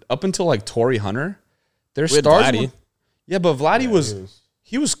been up until like Torrey Hunter. Their We had stars, Vladdy. yeah, but Vladdy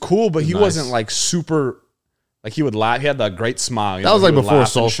was cool, but he nice. wasn't like super. Like he would laugh. He had that great smile. You that know, was he like would before laugh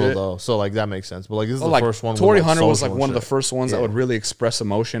and social shit. though, so like that makes sense. But like this is Well, the like first one. Torrey with, like, Hunter was like social one of the and shit. first ones that would really express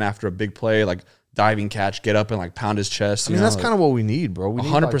emotion after a big play, like diving catch, get up and like pound his chest. I mean, that's kind of what we need, bro. We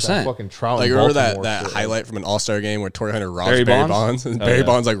need 100%. Like, fucking Trout. Like and remember Baltimore that shit, highlight from an All-Star game where Torrey Hunter robs Barry Barry Bonds? Bonds, and Oh, Barry yeah.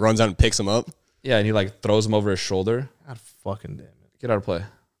 Bonds like runs out and picks him up. yeah, and he like throws him over his shoulder. God fucking damn it. Get out of play.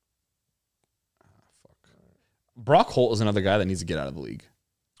 Fuck. Brock Holt is another guy that needs to get out of the league.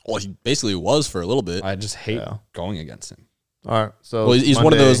 Well, he basically was for a little bit. I just hate going against him. All right, so Well, he's Monday,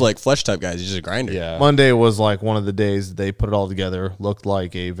 one of those like flesh type guys. He's just a grinder. Yeah. Monday was like one of the days they put it all together. Looked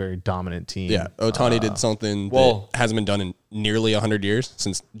like a very dominant team. Yeah. Ohtani did something that hasn't been done in nearly 100 years,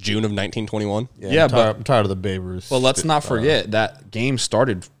 since June of 1921. Yeah, I'm tired of the Babe Ruth. Well, let's not forget that game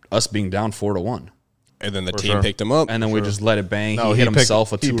started us being down 4-1. And then the team picked him up. And then we just let it bang. No, he hit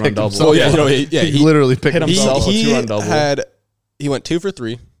himself a 2-run double. So yeah, he literally picked hit himself a 2-run double. He went 2 for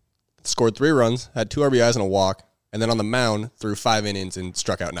 3, scored 3 runs, had 2 RBIs and a walk, and then on the mound threw 5 innings and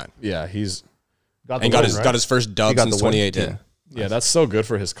struck out 9. Yeah, he's got his first dub since 2018. yeah, that's so good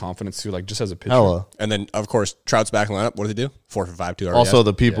for his confidence too. Like just as a pitcher. Hella. And then of course Trout's back in the lineup. What did he do? 4 for 5, 2 RBIs. Also,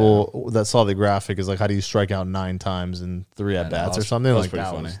 the people that saw the graphic is like, how do you strike out 9 times in 3 at bats or something? That was Like pretty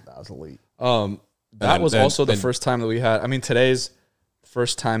that funny. was elite. That was also the first time that we had. I mean, today's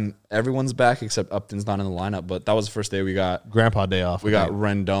first time everyone's back except Upton's not in the lineup. But that was the first day we got Grandpa day off. we got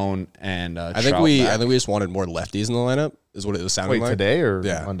Rendon and I think Trout we back just wanted more lefties in the lineup. Is what it was sounding Wait, like today or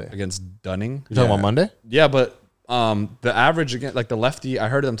Yeah. Monday? against Dunning. You're talking about Monday? Yeah, but the average again, like the lefty, I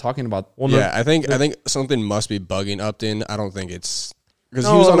heard them talking about. Well, Yeah, I think something must be bugging Upton. I don't think it's because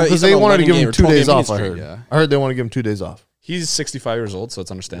because they wanted to give him 2 days off. I Streak. heard. Yeah. I heard they want to give him 2 days off. He's 65 years old, so it's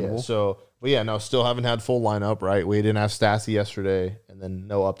understandable. So, but yeah, no, still haven't had full lineup. Right, we didn't have Stassi yesterday, and then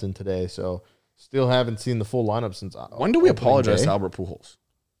no Upton today. So, still haven't seen the full lineup since. When do we opening apologize day. to Albert Pujols?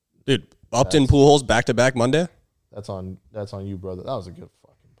 Dude, Upton Pujols back to back Monday. That's on you, brother. That was a good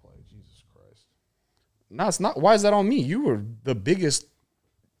fucking play. Jesus Christ. No, it's not. Why is that on me? You were the biggest,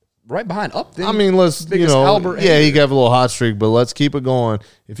 right behind Upton. I mean, let's biggest Albert yeah, he hater. got a little hot streak, but let's keep it going.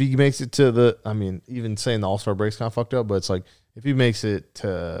 If he makes it to the, I mean, even saying the All-Star break's kind of fucked up, but it's like if he makes it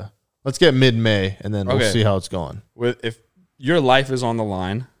to, let's get mid-May and then we'll Okay. see how it's going. If your life is on the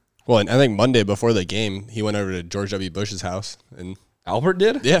line, Well, and I think Monday before the game, he went over to George W. Bush's house and Albert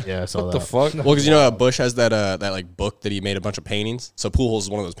did. yeah. Yeah, I saw What that. the fuck? Well, because you know how Bush has that like book that he made a bunch of paintings. So Pujols is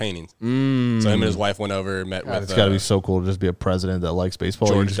one of those paintings. So him and his wife went over, met God, with. it's got to be so cool to just be a president that likes baseball.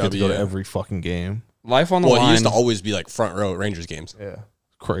 You George just get to go to W. every fucking game. Life on the Well, line. he used to always be like front row at Rangers games. Yeah,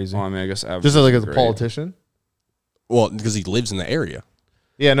 crazy. Oh, I mean, I guess Just like as a politician. Well, because he lives in the area.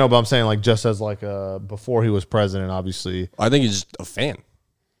 Yeah, no, but I'm saying like just as like before he was president, obviously. I think he's just a fan.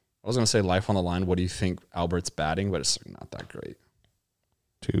 I was gonna say life on the line. What do you think Albert's batting? But it's not that great.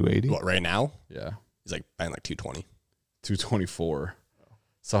 280. What right now? Yeah, He's like batting like 220. 224.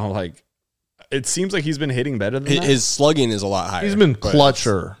 So I'm like, it seems like he's been hitting better than that. His slugging is a lot higher. He's been but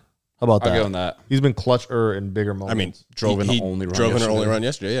clutcher. How about I'll that? go on that. He's been clutcher in bigger moments. I mean, Drove in he the only run drove in our yesterday. only run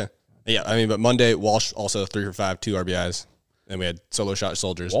yesterday. Yeah, yeah. I mean, but Monday Walsh also 3 for 5, 2 RBIs, and we had solo shot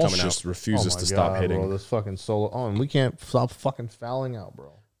soldiers Walsh coming out. just Oh refuses my to stop God, hitting. Bro, this fucking solo. Oh, and we can't stop fucking fouling out,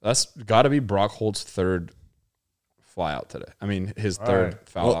 bro. That's got to be Brock Holt's third fly out today. I mean, his third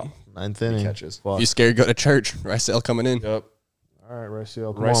foul Well, out. 9th inning. catches. Fuck. If you're scared, go to church. Rysel coming in. Yep. All right,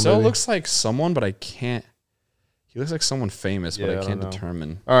 Rysel. Come on, Rysel baby. looks like someone, but I can't. He looks like someone famous, but Yeah, I I can't don't know.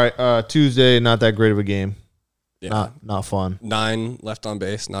 determine. All right, Tuesday, not that great of a game. Yeah. Not fun. 9 left on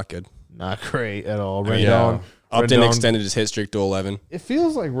base, not good. Not great at all. mean, Rendon. Upton Rendon- extended his hit streak to 11. It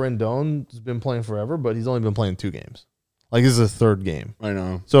feels like Rendon's been playing forever, but he's only been playing 2 games. Like this is his 3rd game. I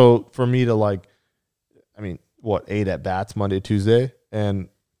know. So for me to like, I mean, what 8 at bats Monday, Tuesday, and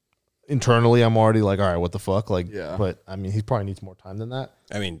internally I'm already like, all right, what the fuck? Like, Yeah. But I mean, he probably needs more time than that.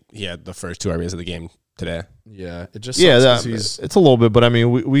 I mean, he had the first 2 RBIs of the game today. Yeah, it just Yeah, sucks 'cause that, it's a little bit, but I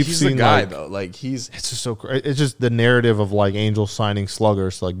mean, we've he's seen the guy like, though. Like he's it's just so it's just the narrative of like Angels signing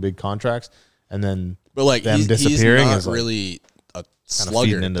sluggers, like big contracts, and then But like them he's disappearing not is, like, really a feeding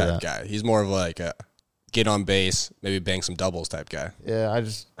slugger into type that. guy. He's more of like a get on base, maybe bang some doubles type guy. yeah, I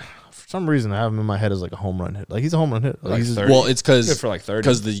just for some reason I have him in my head as like a home run hit. Like he's a home run hit. Like, Like he's 30. Well, it's good for like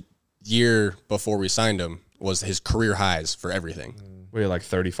 30. the year before we signed him was his career highs for everything. We had like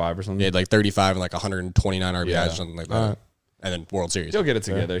 35 or something. He had like 35 and like 129 RBIs Yeah. or something like that. All right. And then World Series. He'll get it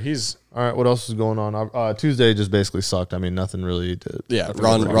together. He's all right. What else is going on? Tuesday just basically sucked. I mean, nothing really. Yeah, nothing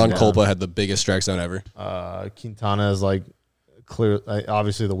Ron really down. Kolpa had the biggest strike zone ever. Quintana is like clear.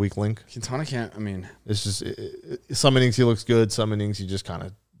 Obviously, the weak link. Quintana can't. I mean, It's just some innings he looks good. Some innings he just kind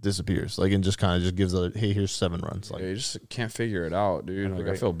of disappears. Like and just kind of just gives a hey, here's 7 runs. Like you just can't figure it out, dude. Like I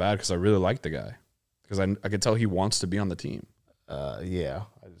Right. feel bad because I really like the guy because I could tell he wants to be on the team. yeah.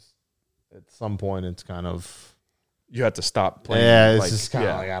 I just at some point it's kind of You have to stop playing. yeah. It's like, just kind of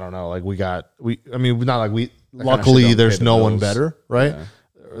yeah. like I don't know. Like I mean not like we. kinda Luckily, shit don't there's pay the no one bills. better, right? Yeah.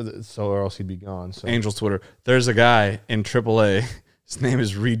 So or else he'd be gone. So Angels Twitter. There's a guy in AAA His name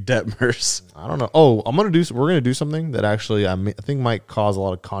is Reed Detmers. I don't know. Oh, we're gonna do something that actually I think might cause a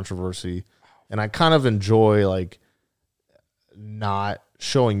lot of controversy, and I kind of enjoy like not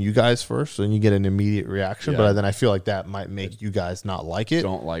showing you guys first, so then you get an immediate reaction. Yeah. But then I feel like that might make you guys not like it.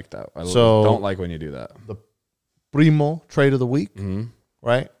 Don't like that. I So- don't like when you do that. The Primo trade of the week,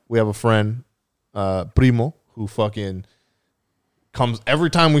 right? We have a friend, Primo, who fucking comes every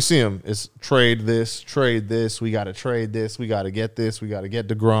time we see him. Is trade this. We got to trade this. We got to get this. We got to get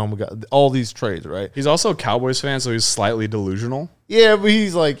DeGrom. We got all these trades, right? He's also a Cowboys fan, so he's slightly delusional. Yeah, but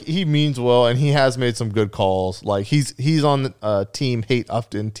he's like he means well, and he has made some good calls. Like he's on Team Hate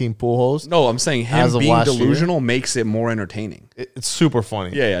Upton, Team Pujols. No, I'm saying him As of being last year? delusional makes it more entertaining. It's super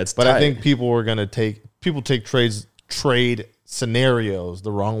funny. Yeah, it's But I tight. think people take trade scenarios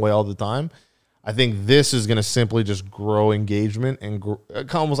the wrong way all the time. I think this is going to simply just grow engagement and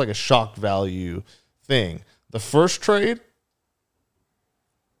almost like a shock value thing. The first trade,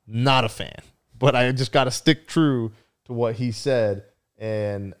 not a fan, but I just got to stick true to what he said.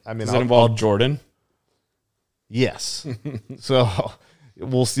 And I mean, Does it involve Jordan? Yes. So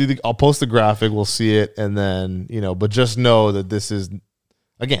we'll see. I'll post the graphic. We'll see it, and then but just know that this is,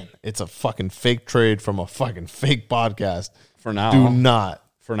 again, it's a fucking fake trade from a fucking fake podcast. For now. Do not.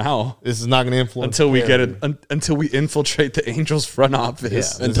 For now. This is not going to influence Until we get it, until we infiltrate the Angels front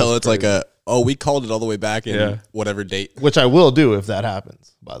office. Yeah. Until it's like we called it all the way back in whatever date. Which I will do if that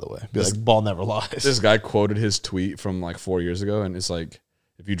happens. By the way, be like, ball never lies. This guy quoted his tweet from like 4 years ago, and it's like,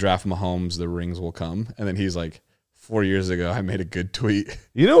 if you draft Mahomes, the rings will come. And then he's like, 4 years ago, I made a good tweet.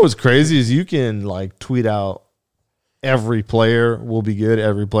 You know what's crazy is you can like tweet out every player will be good,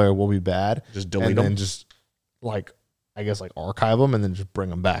 every player will be bad. Just delete and them. then just like, I guess like archive them and then just bring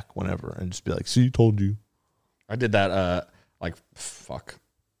them back whenever and just be like, see, told you. I did that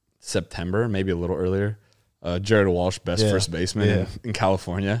September, maybe a little earlier. Jared Walsh, best first baseman in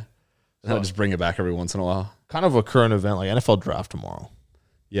California. And I just bring it back every once in a while. Kind of a current event, like NFL draft tomorrow.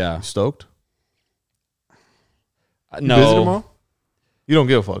 Yeah. You stoked? No. Busy tomorrow? You don't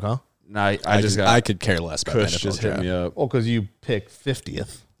give a fuck, huh? Nah, I could care less about Kush the NFL just hit draft. me up. Well, because you pick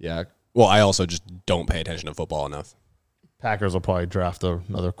 50th. Yeah. Well, I also just don't pay attention to football enough. Packers will probably draft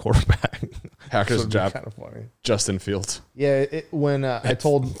another quarterback. Packers draft kind of funny. Justin Fields. Yeah, when I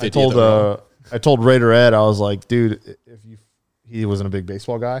told 50th overall. Raider Ed, I was like, dude, he wasn't a big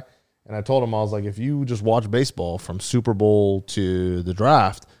baseball guy, and I told him, I was like, if you just watch baseball from Super Bowl to the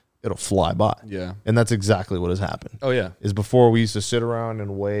draft, it'll fly by. Yeah. And that's exactly what has happened. Oh, yeah. Is before we used to sit around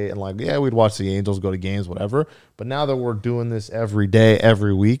and wait and like, yeah, we'd watch the Angels, go to games, whatever. But now that we're doing this every day,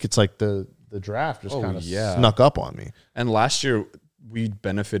 every week, it's like the draft just kind of snuck up on me. And last year we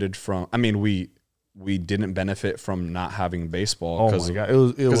benefited from, we didn't benefit from not having baseball. Oh my God. It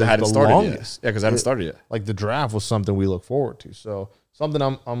was it hadn't the started longest. yet. Yeah, because it hadn't started yet. Like the draft was something we look forward to. So something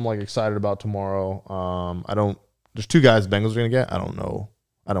I'm like excited about tomorrow. There's two guys Bengals are gonna get. I don't know.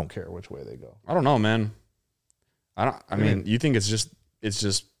 I don't care which way they go. I don't know, man. You think it's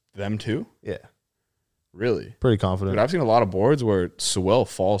just them two? Yeah. Really? Pretty confident. Dude, I've seen a lot of boards where Sewell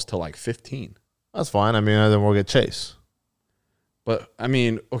falls to like 15. That's fine. Then we'll get Chase. But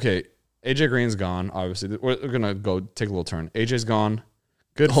okay, AJ Green's gone. Obviously, we're gonna go take a little turn. AJ's gone.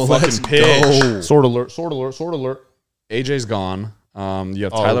 Good fucking pitch. Sword alert. AJ's gone. You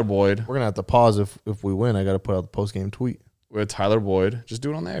have Tyler Boyd. We're gonna have to pause if we win. I gotta put out the post game tweet. We have Tyler Boyd. Just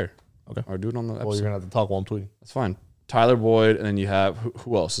do it on the air. Okay. Or do it on the episode. Well, you're gonna have to talk while I'm tweeting. That's fine. Tyler Boyd, and then you have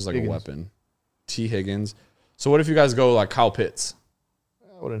who else is like Higgins. a weapon? T. Higgins. So what if you guys go like Kyle Pitts?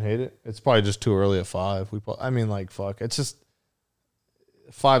 I wouldn't hate it. It's probably just too early at 5. Fuck. It's just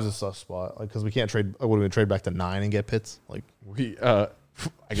 5's a sus spot. Like, because we can't trade. What do we trade back to 9 and get Pitts? Like, I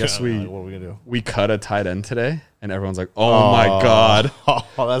guess what are we gonna do? we cut a tight end today, and everyone's like, "Oh my god,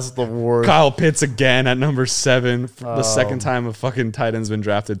 Oh, that's the worst. Kyle Pitts again at number 7 for the second time a fucking tight end's been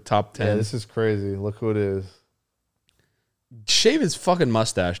drafted top 10." Yeah, this is crazy. Look who it is. Shave his fucking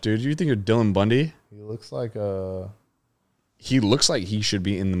mustache, dude. You think you're Dylan Bundy? He looks like He looks like he should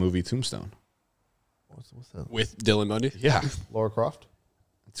be in the movie Tombstone. what's that? With Dylan Bundy? Yeah, Laura Croft.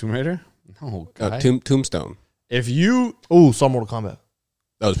 Tomb Raider. No, guy. Tombstone. If you Some Mortal Kombat.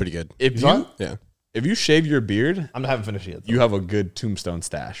 That was pretty good. Yeah. If you shave your beard, I haven't finished it yet. you have a good Tombstone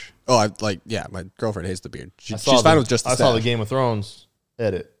stash. Oh, my girlfriend hates the beard. I She's saw fine with just the I saw the stash. Game of Thrones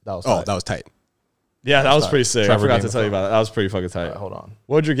edit. That was Oh, tight. that was tight. Yeah, that was tight. pretty sick. Trevor I forgot Game to of tell you Thrones. about that. That was pretty fucking tight. All right, hold on.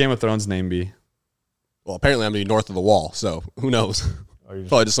 What would your Game of Thrones name be? Well, apparently I'm going to be north of the wall, so who knows? Are you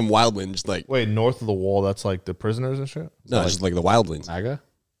Probably just some wildlings, just like wait, north of the wall? That's like the prisoners and shit. no, just like the wildlings, Naga?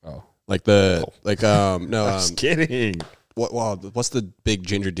 Oh. like the no, Just kidding. what's the big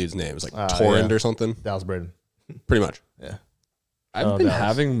ginger dude's name? It's like Ah, Torrent yeah. or something. Dallas Braden. Pretty much. Yeah. I've been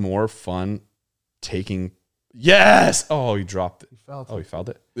having more fun taking. Yes. Oh, you dropped it. He fouled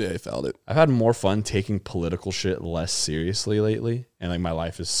it. Yeah, he fouled it. I've had more fun taking political shit less seriously lately, and like my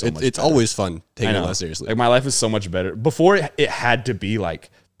life is so much. It's better. always fun taking it less seriously. Like my life is so much better. Before it had to be like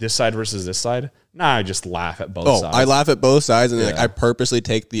this side versus this side. Nah, I just laugh at both sides. I laugh at both sides, and then, like I purposely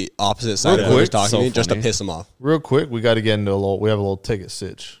take the opposite side of whoever's talking to me just to piss them off. Real quick, we got to get into we have a little ticket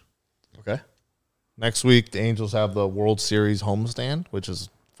sitch. Okay. Next week, the Angels have the World Series homestand, which is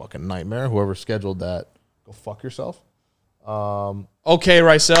fucking nightmare. Whoever scheduled that, go fuck yourself. Okay,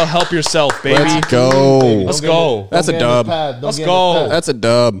 Rysel, help yourself, baby. Let's go. Let's go. That's a dub. Let's go. That's a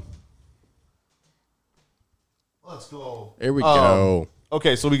dub. Let's go. Here we go.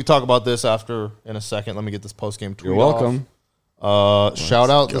 Okay, so we can talk about this after in a second. Let me get this post game tweet. You're welcome. Shout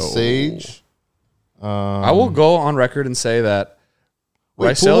out the Sage. I will go on record and say that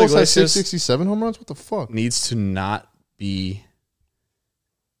Rysel has Iglesias 667 home runs. What the fuck? needs to not be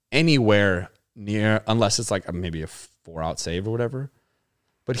anywhere near, unless it's like maybe a 4-out save or whatever.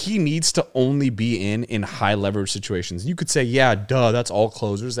 But he needs to only be in high leverage situations. You could say, yeah, duh, that's all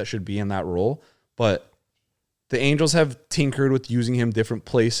closers that should be in that role. But the Angels have tinkered with using him different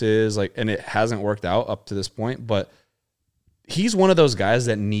places, like, and it hasn't worked out up to this point. But he's one of those guys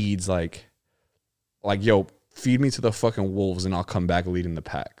that needs like, yo, feed me to the fucking wolves and I'll come back leading the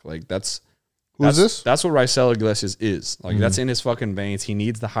pack. Like that's this? That's what Rysel Iglesias is. Like that's in his fucking veins. He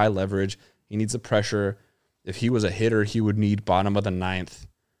needs the high leverage. He needs the pressure. If he was a hitter, he would need bottom of the 9th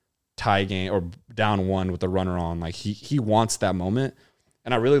tie game or down 1 with the runner on. Like he wants that moment.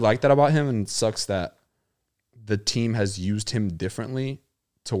 And I really like that about him, and it sucks that the team has used him differently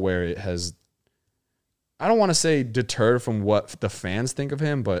to where it has, I don't want to say deterred from what the fans think of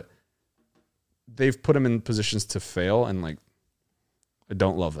him, but they've put him in positions to fail, and like I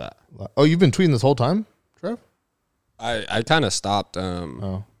don't love that. Oh, you've been tweeting this whole time, Trev? I kind of stopped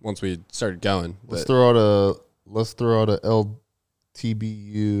once we started going. Let's throw out a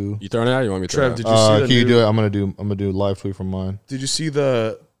LTBU. You throwing it out? Or you want me to throw Trev, it did out? you see Can you do it? I'm gonna do a live tweet from mine. Did you see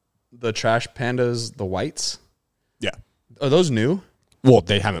the trash pandas, the whites? Yeah. Are those new? Well,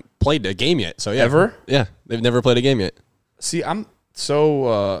 they haven't played a game yet, so yeah. Ever? Yeah, they've never played a game yet. See, I'm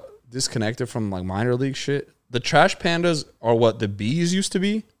so disconnected from like minor league shit. The trash pandas are what the bees used to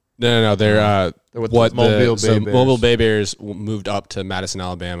be. No, they're what Mobile Bay Bears moved up to Madison,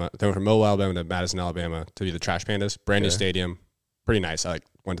 Alabama. They went from Mobile, Alabama to Madison, Alabama to be the Trash Pandas. Brand new stadium, pretty nice. I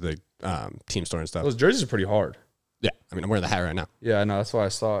went to the team store and stuff. Those jerseys are pretty hard. Yeah, I mean I'm wearing the hat right now. Yeah, I know. That's why I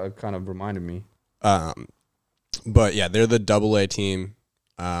saw it. Kind of reminded me. But yeah, they're the AA team.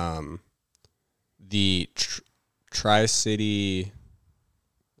 The Tri-City,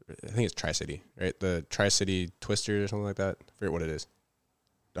 I think it's Tri-City, right? The Tri-City Twisters or something like that. I forget what it is.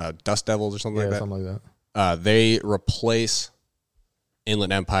 Dust Devils or something like that. Something like that. They replace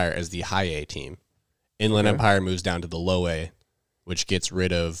Inland Empire as the high A team. Inland Empire moves down to the low A, which gets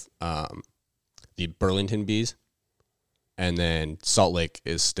rid of the Burlington Bees. And then Salt Lake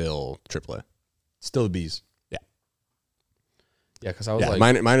is still AAA. Still the bees. Yeah. Yeah, because I was like...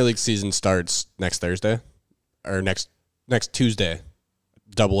 Minor league season starts next Thursday. Or next Tuesday.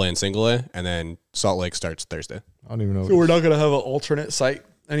 AA and single A. And then Salt Lake starts Thursday. I don't even know. So we're not going to have an alternate site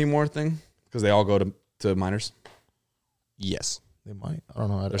anymore thing? Because they all go to minors? Yes. They might. I don't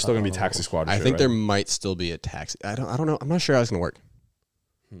know. There's still going to be taxi squad. I think there might still be a taxi. I don't know. I'm not sure how it's going to work.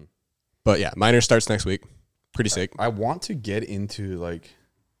 But yeah, minor starts next week. Pretty sick. I want to get into like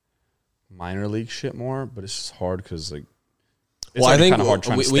minor league shit more, but it's just hard because like it's I think kind of hard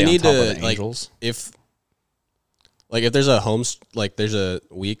trying to stay we need on top to of the Angels. if there's there's a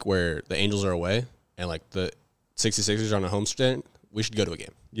week where the Angels are away and like the 66ers are on a homestand, we should go to a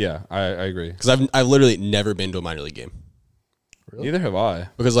game. Yeah, I agree. Because I've literally never been to a minor league game. Really? Neither have I.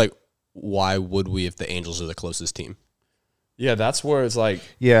 Because like, why would we if the Angels are the closest team? Yeah, that's where it's like.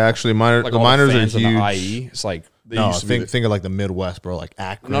 Yeah, actually, like the minors are huge. In the IE, it's like think of like the Midwest, bro, like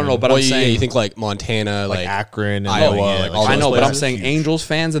Akron. No, but I'm saying you think like Montana, like Akron, and Iowa. like all I know, those but I'm places. saying Angels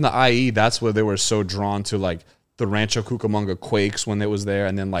fans in the IE. That's where they were so drawn to like the Rancho Cucamonga Quakes when it was there,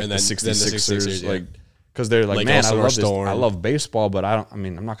 and then like the 66ers, like because they're like man, I love baseball, but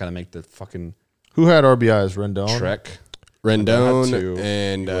I'm not gonna make the fucking. Who had RBIs? Rendon. Trek. Rendon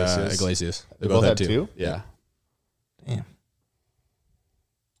and Iglesias. They both had two. Yeah. Damn.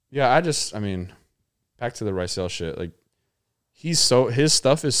 Yeah, back to the Rysel shit. Like, his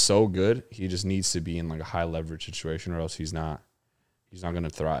stuff is so good. He just needs to be in like a high leverage situation, or else he's not gonna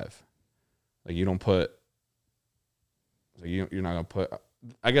thrive. Like you don't put. Like you're not gonna put.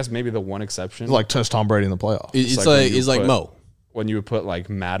 I guess maybe the one exception. It's like touch Tom Brady in the playoffs. It's like Mo. When you would put like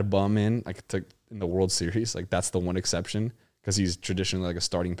Mad Bum in the World Series, like that's the one exception because he's traditionally like a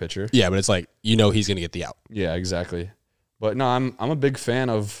starting pitcher. Yeah, but it's like he's going to get the out. Yeah, exactly. But no, I'm a big fan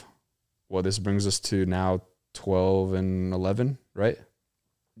of. Well, this brings us to now 12-11, right?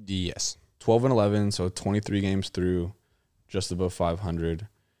 Yes. 12-11, so 23 games through, just above 500.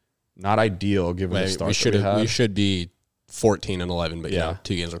 Not ideal given the start we should be 14-11, but yeah,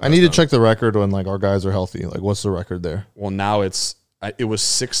 2 games. I need to check the record when like our guys are healthy. Like, what's the record there? Well, now it was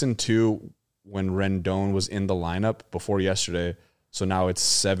 6-2 when Rendon was in the lineup before yesterday. So now it's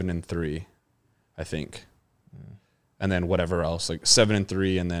 7-3, I think, and then whatever else, like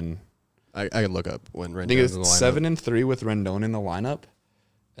 7-3, and then I could look up when Rendon. I think it's 7-3 with Rendon in the lineup,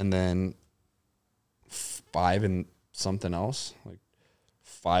 and then 5 and something else, like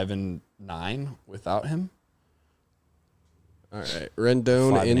 5-9 without him. All right,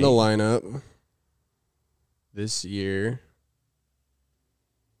 Rendon in the lineup this year.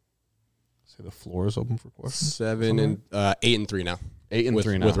 Say the floor is open for questions. 8-3 now.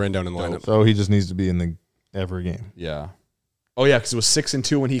 8-3 now with Rendon in the lineup. So he just needs to be in every game. Yeah. Oh yeah, because it was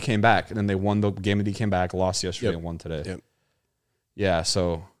 6-2 when he came back, and then they won the game that he came back, lost yesterday, and won today. Yep. Yeah.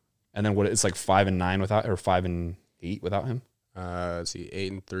 So, and then it's like 5-9 without, or 5-8 without him. Let's see,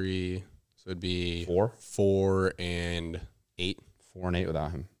 8-3. So it'd be 4 and 8. 4 and 8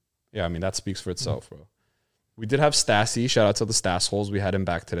 without him. Yeah, I mean that speaks for itself, bro. We did have Stassi. Shout out to the Stas holes. We had him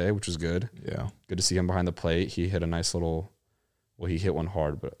back today, which was good. Yeah. Good to see him behind the plate. He hit a nice little. Well, he hit one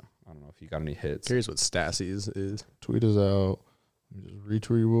hard, but I don't know if he got any hits. Curious what Stassi's is. Tweet us out. Let me just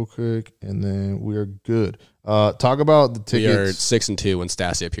retweet real quick, and then we are good. Talk about the tickets. We are 6-2 when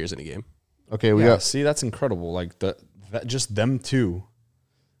Stassi appears in a game. Okay, we got. See, that's incredible. Like that just them two.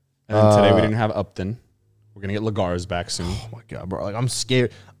 And then today we didn't have Upton. We're gonna get Lagares back soon. Oh my god, bro! Like I'm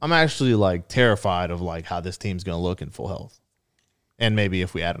scared. I'm actually like terrified of like how this team's gonna look in full health, and maybe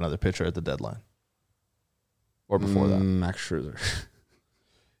if we add another pitcher at the deadline or before that. Max Scherzer.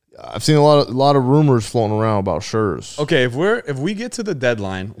 I've seen a lot of rumors floating around about Scherz. Okay, if we get to the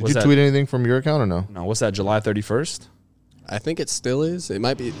deadline, did you tweet anything from your account or no? No. What's that? July 31st. I think it still is. It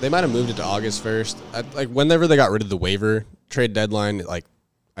might be. They might have moved it to August 1st. Like whenever they got rid of the waiver trade deadline, like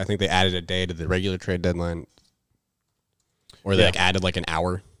I think they added a day to the regular trade deadline, or they like added like an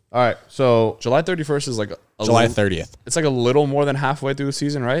hour. All right, so July 31st is like July 30th. It's like a little more than halfway through the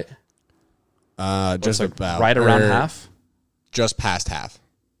season, right? Just like about right around half. Just past half.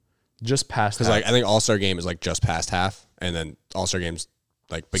 Just past because like I think All-Star Game is like just past half, and then All-Star Game's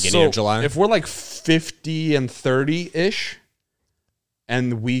like beginning of July. If we're like 50 and 30-ish,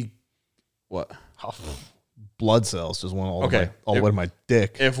 and we what? Blood cells just went all the way to my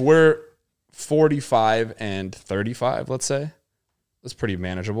dick. If we're 45 and 35, let's say, that's pretty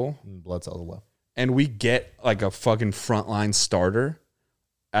manageable. Blood cells left. And we get like a fucking frontline starter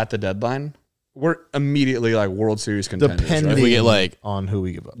at the deadline, we're immediately like World Series contenders. Depending right? If we get like on who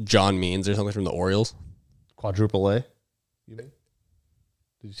we give up. John Means or something from the Orioles. Quadruple A. You mean?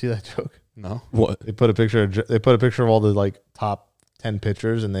 Did you see that joke? No. What? They put a picture of all the like top 10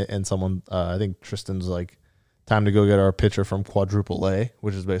 pitchers, and someone I think Tristan's like, time to go get our pitcher from Quadruple A,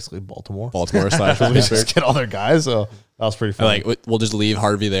 which is basically Baltimore / we just get all their guys. So that was pretty funny. Like we'll just leave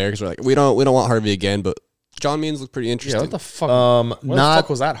Harvey there because we're like we don't want Harvey again, but John Means looked pretty interesting. Yeah, what the fuck? What the fuck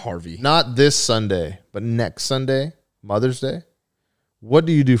was that, Harvey? Not this Sunday, but next Sunday, Mother's Day. What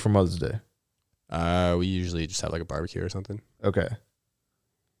do you do for Mother's Day? We usually just have like a barbecue or something. Okay.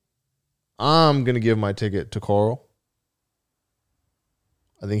 I'm gonna give my ticket to Carl.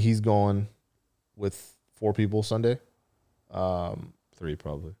 I think he's going with 4 people Sunday. 3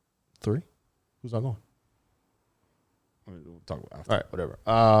 probably. 3? Who's not going? We'll talk about after. All right, whatever.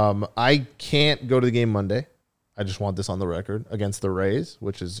 I can't go to the game Monday. I just want this on the record against the Rays,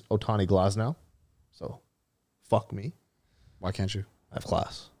 which is Ohtani Glasnow. So, fuck me. Why can't you? I have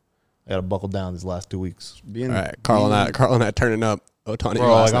class. I got to buckle down these last 2 weeks. All right, Carl and that turning up. Ohtani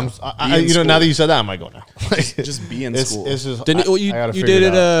Glasnow. Like now that you said that, I might go now. Just be in school. It's just, you did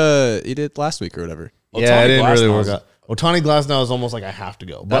it. You did last week or whatever. Yeah, it didn't really work out. Ohtani Glasnow is almost like I have to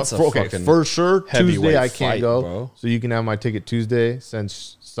go. But for sure, Tuesday I can't go. Bro. So you can have my ticket Tuesday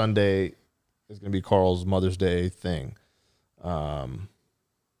since Sunday is going to be Carl's Mother's Day thing.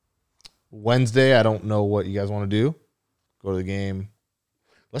 Wednesday, I don't know what you guys want to do. Go to the game.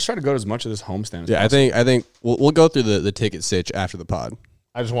 Let's try to go to as much of this homestand as possible. I think we'll go through the ticket sitch after the pod.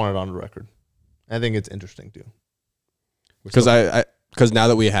 I just want it on the record. I think it's interesting too. Because now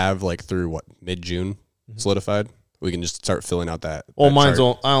that we have like through mid-June solidified, we can just start filling out that. Well,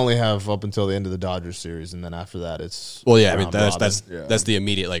 I only have up until the end of the Dodgers series, and then after that, it's I mean that's the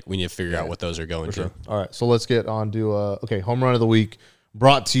immediate we need to figure out what those are going to. Sure. All right, so let's get on to home run of the week,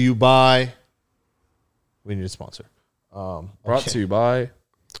 brought to you by. We need a sponsor. Brought to you by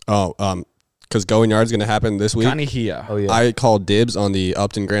because Going Yard's going to happen this week. Kanihia. Oh yeah. I called dibs on the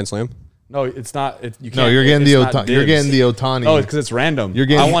Upton Grand Slam. No, it's not. You can't, No, you're getting the it's not Otani. You're dibs. getting the Otani. Oh, it's because it's random. You're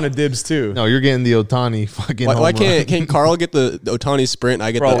getting- I wanted dibs too. No, you're getting the Otani fucking. Why home run. can't Carl get the Otani sprint?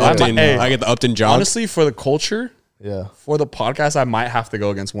 I get Bro, the Upton. hey, I get the Upton jog. Honestly, for the culture, Yeah, for the podcast, I might have to go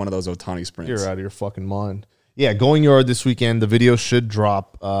against one of those Otani sprints. you're out of your fucking mind. Yeah, Going Yard this weekend. The video should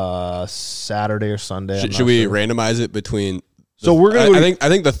drop Saturday or Sunday. I'm should not we sure. randomize it between? So we're gonna. I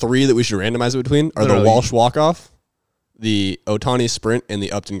think the three that we should randomize it between are No, the no, Walsh walk off, the Otani sprint, and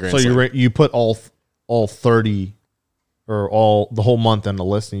the Upton Grand so Slam. you put all 30 or all the whole month on the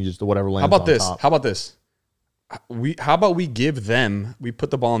list, and you just do whatever lands. How about on this? top. How about this? How about we give them? We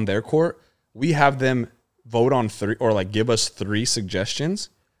put the ball in their court. We have them vote on 3 or like give us 3 suggestions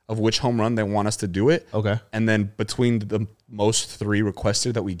of which home run they want us to do it. Okay. And then between the most 3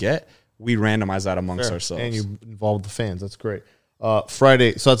 requested that we get, we randomize that amongst Fair. ourselves. And you involve the fans. That's great.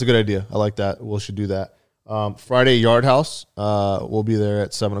 Friday. So that's a good idea. I like that. We should do that. Friday, Yard House. We'll be there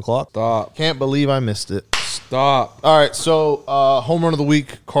at 7:00. Stop. Can't believe I missed it. Stop. All right. So home run of the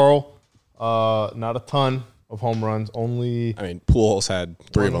week, Carl. Not a ton of home runs. Only I mean, Pujols had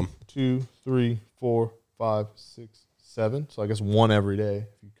 3 of them. 2, 3, 4, 5, 6, 7. So I guess 1 every day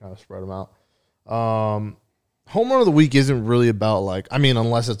if you kind of spread them out. Home run of the week isn't really about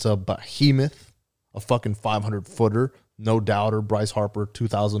unless it's a behemoth, a fucking 500 footer, no doubter, Bryce Harper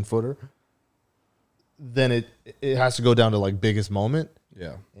 2,000 footer. Then it has to go down to like biggest moment.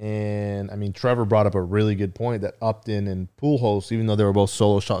 Yeah. And I mean, Trevor brought up a really good point that Upton and Pujols, even though they were both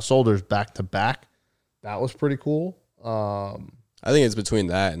solo shot shoulders back to back, that was pretty cool. I think it's between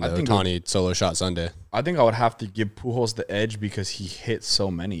that and I the think Otani solo shot Sunday. I think I would have to give Pujols the edge because he hit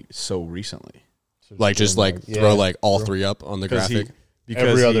so many so recently. Like just like Yeah, throw like all true. 3 up on the Because graphic.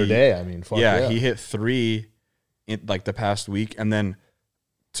 Every other day. I mean, fuck yeah, he hit 3 in like the past week, and then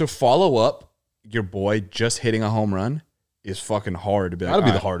to follow up your boy just hitting a home run is fucking hard to be like, That'd be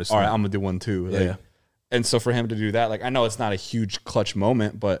all the right, hardest All right, thing. I'm gonna do one too. Like, Yeah. And so for him to do that, like I know it's not a huge clutch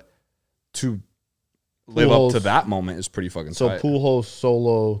moment, but to live up to Pujols- that moment is pretty fucking So tight. Pujols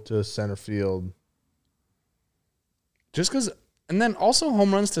solo to center field. Just because, and then also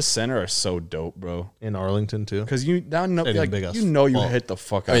home runs to center are so dope, bro. In Arlington too. Because you now know, Stadium like big ass you know, you ball. hit the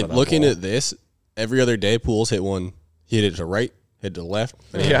fuck out I mean, of that looking ball. at this, every other day, Pujols hit one. He hit it to right, hit to left.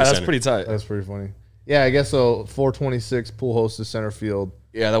 and hit Yeah, to that's center. pretty tight. That's pretty funny. Yeah, I guess so. 426 Pujols to center field.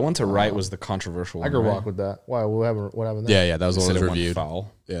 Yeah, that one to right was the controversial I one. could right? rock with that. Why? What happened there? Yeah, that was They the said one it that was went reviewed.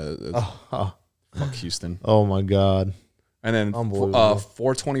 foul. Yeah, Oh, Fuck Houston. oh my God. And then Unbelievable.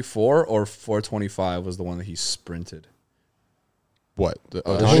 424 or 425 was the one that he sprinted. what? The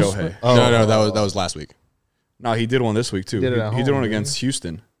Shohei. Oh, no, that was last week. No, he did one this week too. Did it He at did home, one didn't against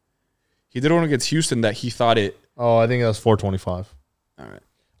Houston. He did one against Houston that he thought it. Oh, I think that was 425. All right.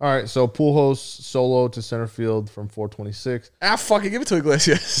 All right, so Pujols solo to center field from 426. Fuck it, give it to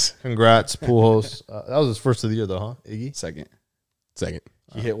Iglesias. Congrats, Pujols. That was his first of the year, though, huh? Iggy? Second, Second.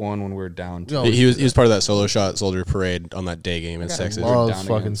 he hit one when we were down. No, He was part of that solo shot soldier parade on that day game in Texas. loves down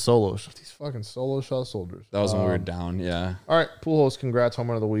fucking again. solo shots. These fucking solo shot soldiers. That was when we were down. Yeah. All right, Pujols, congrats, home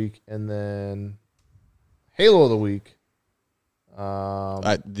run of the week. And then Halo of the week.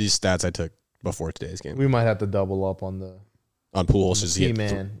 These stats I took before today's game We might have to double up on the on Pujols because he hit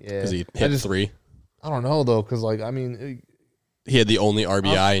man. Yeah. because he I hit just- 3. I don't know, though, because, like, I mean, He had the only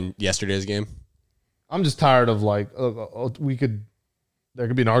RBI in yesterday's game. I'm just tired of, like, there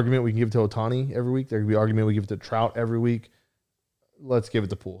could be an argument we can give it to Otani every week. There could be an argument we give it to Trout every week. Let's give it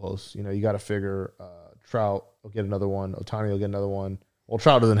to Pujols. You know, you got to figure Trout will get another one. Otani will get another one. Well,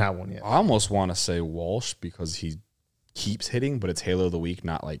 Trout doesn't have one yet. I almost want to say Walsh because he keeps hitting, but it's Halo of the week,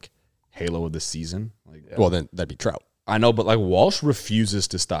 not like Halo of the season. Like, Well, then that'd be Trout. I know, but like Walsh refuses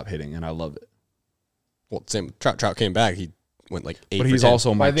to stop hitting, and I love it. Well, same. Trout came back. He went like 8 But for he's 10. also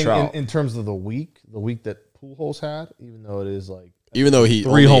But my I think Trout. in terms of the week that Pujols had, even though it is like Even though he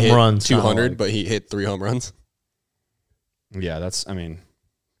 3 only home hit runs, 200, like- but he hit 3 home runs. Yeah, that's. I mean,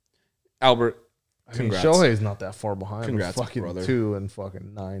 Albert. I mean, Congrats. Shohei's not that far behind. Congrats, with fucking brother. 2 and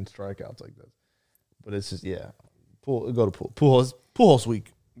fucking 9 strikeouts like this. But it's just go to Pujols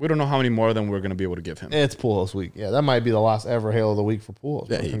week. We don't know how many more of them we're going to be able to give him. It's Pujols week. Yeah, that might be the last ever Halo of the week for Pujols.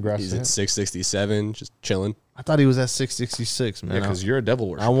 Yeah, bro. Congrats he's to him. at 667, just chilling. I thought he was at 666, man. Yeah, because you're a devil I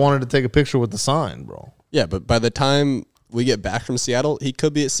worshiper. wanted to take a picture with the sign, bro. Yeah, but by the time we get back from Seattle, he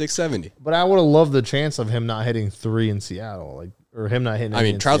could be at 670. But I would have loved the chance of him not hitting 3 in Seattle, or him not hitting. I any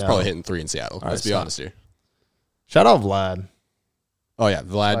mean, in Trout's Seattle. probably hitting 3 in Seattle. All Let's right, be so- honest here. Shout out Vlad. Oh, yeah.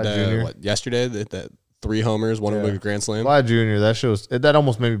 Vlad, Jr. yesterday, that 3 homers, one of them a grand slam. Vlad Jr. That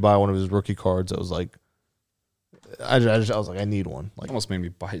almost made me buy one of his rookie cards. That was like I was like, I need one. Like, Almost made me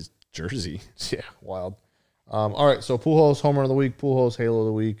buy his jersey. yeah, wild. All right, so Pujols homer of the week, Pujols Halo of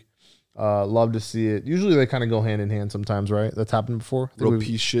the week. Love to see it. Usually they kind of go hand in hand sometimes, right? That's happened before. Real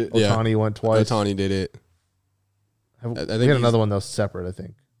piece shit. Ohtani went twice. Ohtani did it. I think we had another one that was separate, I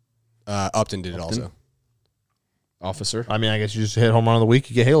think. Upton did it also. Officer. I mean, I guess you just hit home run of the week,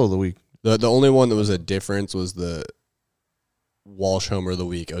 you get Halo of the week. The only one that was a difference was the Walsh homer of the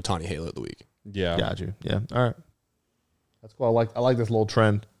week, Ohtani Halo of the week. Yeah. Got you. Yeah. All right. That's cool. I like this little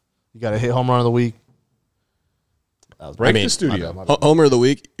trend. You got to hit home run of the week. Break the studio. My bad. Homer of the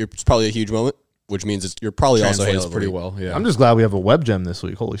week, it's probably a huge moment, which means you're probably also Halo Translates of the pretty week. well. Yeah. I'm just glad we have a web gem this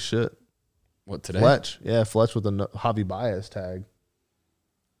week. Holy shit. What, today? Fletch. Yeah, Fletch with a Javi Baez tag.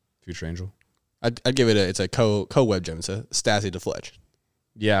 Future Angel. I'd give it it's a co-web gem. It's a Stassi to Fletch.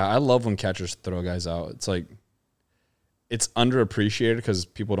 Yeah, I love when catchers throw guys out. It's like, it's underappreciated because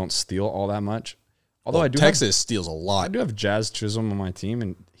people don't steal all that much. Although Texas steals a lot. I do have Jazz Chisholm on my team,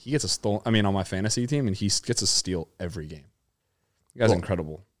 and he gets a steal. I mean, on my fantasy team, and he gets a steal every game. The guy's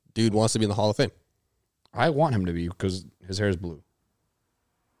incredible. Dude wants to be in the Hall of Fame. I want him to be because his hair is blue.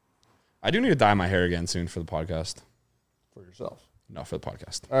 I do need to dye my hair again soon for the podcast. For yourself. No, for the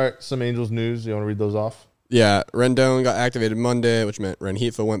podcast. All right, some Angels news. You want to read those off? Yeah, Rendon got activated Monday, which meant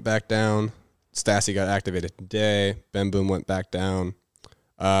Renhefo went back down. Stassi got activated today. Ben Boom went back down.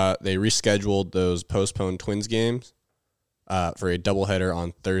 They rescheduled those postponed Twins games for a doubleheader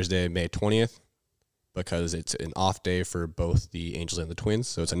on Thursday, May 20th, because it's an off day for both the Angels and the Twins.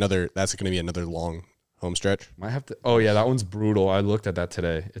 So it's that's going to be another long home stretch. Might have to. Oh yeah, that one's brutal. I looked at that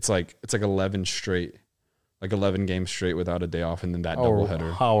today. It's like 11 straight, like 11 games straight without a day off, and then that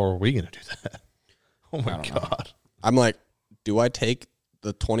doubleheader. How are we going to do that? Oh my God. know. I'm like, do I take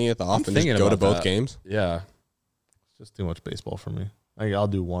the 20th off and just go to both games? Yeah. It's just too much baseball for me. I'll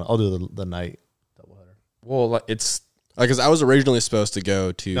do one. I'll do the night doubleheader. Well, it's because I was originally supposed to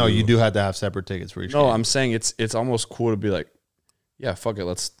go to. No, you do have to have separate tickets for each no. game. I'm saying it's almost cool to be like, yeah, fuck it,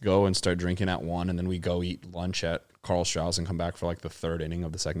 let's go and start drinking at 1, and then we go eat lunch at Carl Strauss and come back for like the third inning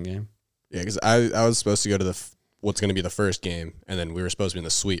of the second game. Yeah, because I was supposed to go to what's going to be the first game, and then we were supposed to be in the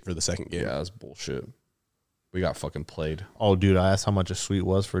suite for the second game. Yeah, that's bullshit. We got fucking played. Oh, dude, I asked how much a suite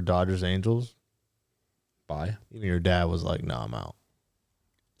was for Dodgers Angels. Bye. Even your dad was like, "No, I'm out."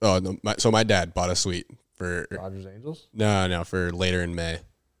 Oh, no, so my dad bought a suite for Dodgers Angels no for later in May.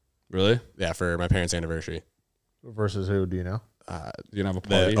 Really? Yeah, for my parents' anniversary. versus who? Do you know? You didn't have a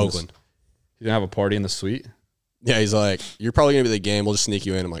party. Oakland. You didn't have a party in the suite. Yeah, he's like, you're probably gonna be at the game. We'll just sneak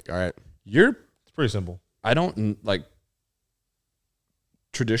you in. I'm like, all right. It's pretty simple. I don't like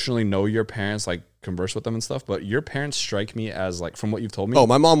traditionally know your parents, like converse with them and stuff, but your parents strike me as like, from what you've told me. Oh,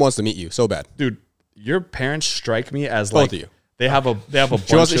 my mom wants to meet you so bad. Dude, your parents strike me as Both like of you. They have a bunch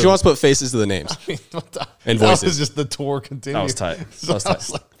She wants to put faces to the names and That voices. was just the tour continued. That was tight. So That was I tight.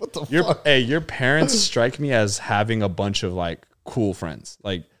 was like, what the fuck? Your parents strike me as having a bunch of like cool friends.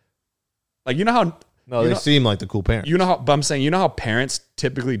 Like you know how No, they seem like the cool parents. you know how, but I'm saying, you know how parents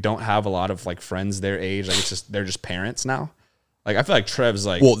typically don't have a lot of like friends their age. Like they're just parents now. Like I feel like Trev's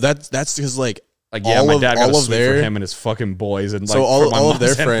like, Well, that's because like yeah, my dad got a all of suite for him and his fucking boys, and like so for my all of their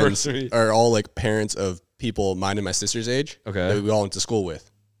mom's friends anniversary. are all like parents of people mine and my sister's age. Okay. That we all went to school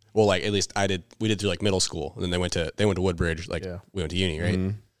with. Well, like at least I did. We did through like middle school, and then they went to Woodbridge. Like we went to uni, right?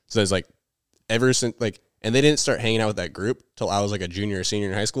 Mm-hmm. So there's like ever since like, and they didn't start hanging out with that group till I was like a junior or senior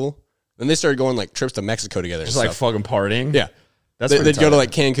in high school. Then they started going like trips to Mexico together, Just and like stuff. fucking partying. Yeah, That's they'd pretty go to tight.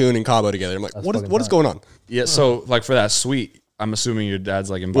 like Cancun and Cabo together. I'm like, what is going on? Yeah, so like for that suite, I'm assuming your dad's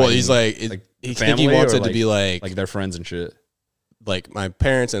like inviting. Well, he's like, he think he family wants or, it to be like their friends and shit. like my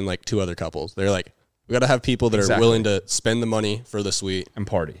parents and like two other couples. They're like, we got to have people that are Exactly. willing to spend the money for the suite And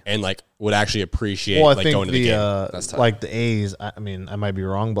party. and like would actually appreciate Well, I like think going to the game. That's tight. like the A's. I mean, I might be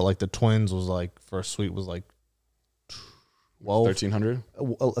wrong, but like the Twins was like first suite was like 1,300.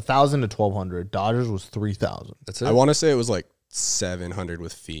 1,000 to 1,200. Dodgers was 3,000. That's it. I want to say it was like 700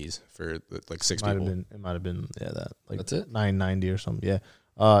 with fees for like six people. It might have been that. Like That's it? 990 or something. Yeah.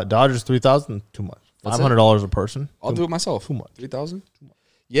 Dodgers 3,000. Too much. That's it? $500 a person. I'll do it myself. Too much. 3,000.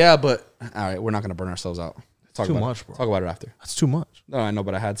 Yeah, but all right, we're not gonna burn ourselves out. Talk Too about much, it. bro. Talk about it after. That's too much. No, I know,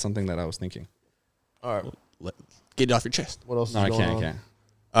 but I had something that I was thinking. All right. Get it off your chest. What else? No, is I going can't.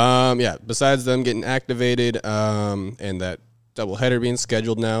 on? Yeah. Besides them getting activated, and that doubleheader being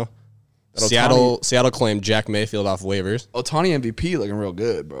scheduled now, That Seattle claimed Jack Mayfield off waivers. Otani MVP looking real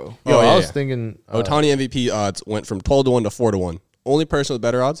good, bro. Yo, Oh, yeah, I was yeah. thinking. Otani MVP odds went from 12-1 to 4-1. Only person with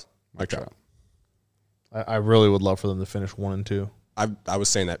better odds, Mike Trout. I really would love for them to finish 1 and 2. I was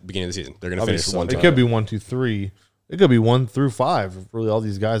saying that beginning of the season. They're going to That'd be finish so 1 It 2. could be 1, 2, 3. It could be 1 through 5. If really, all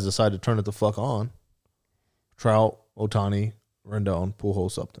these guys decide to turn it the fuck on. Trout, Ohtani, Rendon,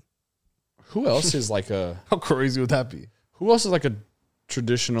 Pujols, Upton. Who else is like a How crazy would that be? Who else is like a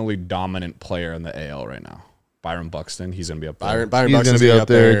traditionally dominant player in the AL right now? Byron Buxton. He's gonna be up there. Byron He's going Buxton's to be gonna up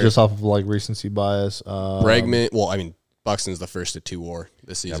there just off of like recency bias. Bregman. Well, I mean, Buxton's the first of 2 WAR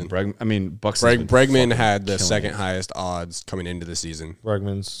this Yeah, season. Buxton. Bregman had the second highest odds coming into the season.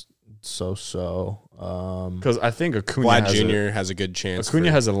 Bregman's so. Because I think Acuna Vlad Jr. has a good chance.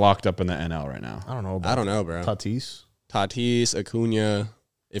 Acuna has it locked up in the NL right now. I don't know. I don't know, bro. Tatis. Acuna.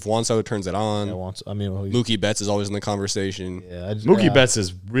 If Juan Soto turns it on, Mookie Betts is always in the conversation. Yeah, Mookie Betts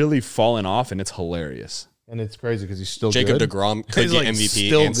is really falling off, and it's hilarious. And it's crazy because he's still Jacob good. DeGrom could He's get like MVP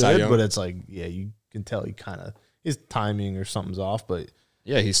still and Cy good, Young. but it's like, yeah, you can tell he kind of his timing or something's off. But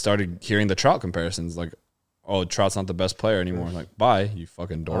Yeah, he started hearing the Trout comparisons, like, "Oh, Trout's not the best player anymore." I'm like, bye, you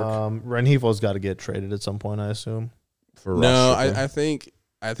fucking dork. Renjivo's got to get traded at some point, I assume. No, I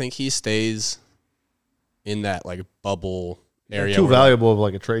think he stays in that like bubble area. Too valuable of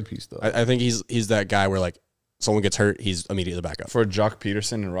like a trade piece, though. I think he's that guy where like someone gets hurt, he's immediately back up. For Jock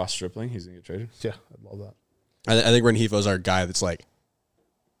Peterson and Ross Stripling, he's gonna get traded. Yeah, I'd love that. I think Renjivo's our guy that's like,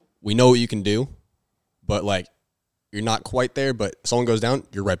 we know what you can do, but like you're not quite there. But someone goes down,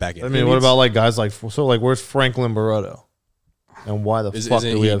 you're right back in. I mean, what about like guys like where's Franklin Barreto, and why the fuck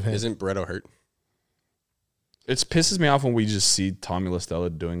do we have him? Isn't Barreto hurt? It pisses me off when we just see Tommy La Stella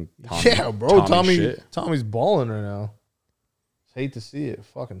doing Tommy's balling right now. Hate to see it.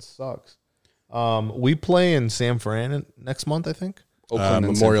 Fucking sucks. We play in San Fran next month, I think.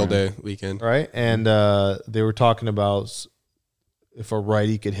 Memorial Day weekend. Right? And they were talking about if a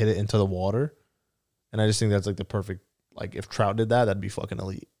righty could hit it into the water. And I just think that's like the perfect, like if Trout did that, that'd be fucking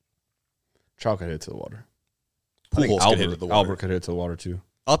elite. Trout could hit it to the water. I think Albert could hit it to the water too.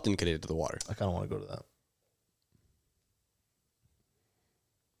 Upton could hit it to the water. I kind of want to go to that.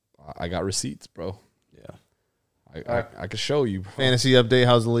 I got receipts, bro. Yeah. I could show you. Fantasy update.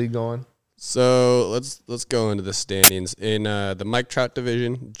 How's the league going? So let's go into the standings. In the Mike Trout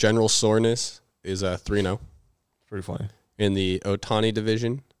division, General Soreness is 3-0. Pretty funny. In the Ohtani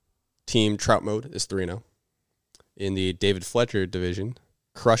division, Team Trout Mode is 3-0. In the David Fletcher division,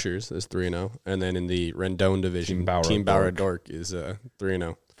 Crushers is 3-0. And then in the Rendon division, Team Bauer Dork is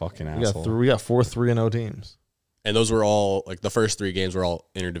 3-0. Fucking asshole. We got 4 3-0 teams. And those were all, like, the first 3 games were all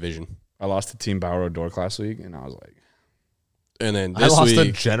interdivision. I lost to Team Bauer Dork last week, and I was like... And then I lost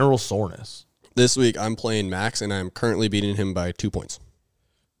to General Soreness. This week, I'm playing Max, and I'm currently beating him by 2 points.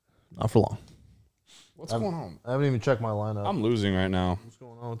 Not for long. What's going on? I haven't even checked my lineup. I'm losing right now. What's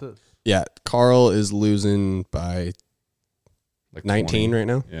going on with this? Yeah, Carl is losing by Like 19 20. right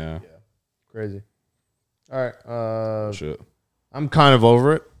now. Yeah. Crazy. All right. Shit. I'm kind of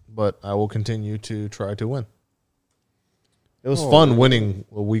over it, but I will continue to try to win. It was fun winning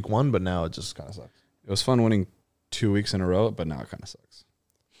week 1, but now it just kind of sucks. It was fun winning 2 weeks in a row, but now it kind of sucks.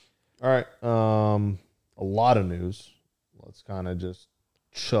 All right. A lot of news. Let's kind of just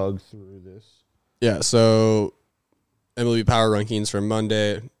chug through this. Yeah, so MLB Power Rankings for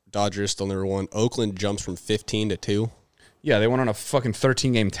Monday. Dodgers still number 1. Oakland jumps from 15 to 2. Yeah, they went on a fucking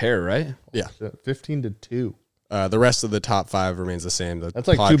 13-game tear, right? Yeah. 15 to 2. The rest of the top 5 remains the same. That's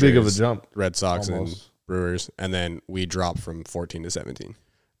like Padres, too big of a jump. Red Sox almost. and Brewers. And then we drop from 14 to 17.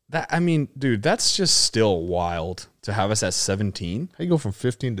 Dude, that's just still wild to have us at 17. How you go from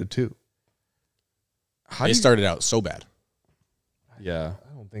 15 to 2? They started out so bad. Yeah.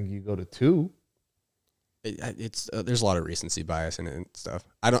 I don't think you go to 2. It's there's a lot of recency bias in it and stuff.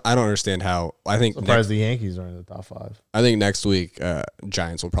 I don't understand how. I think surprised the Yankees are in the top 5. I think next week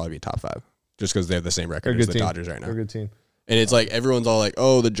Giants will probably be top 5 just because they have the same record as the Dodgers right now. They're a good team. And it's like everyone's all like,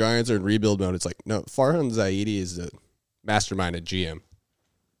 "Oh, the Giants are in rebuild mode." It's like, no, Farhan Zaidi is the mastermind at GM.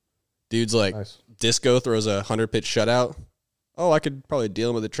 Dude's like, Disco throws a 100-pitch shutout. Oh, I could probably deal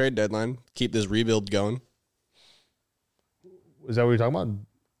him with a trade deadline. Keep this rebuild going. Is that what you're talking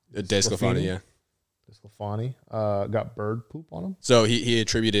about? DeSclafani, yeah. DeSclafani got bird poop on him. So he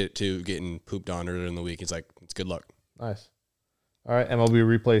attributed it to getting pooped on earlier in the week. He's like, it's good luck. Nice. All right,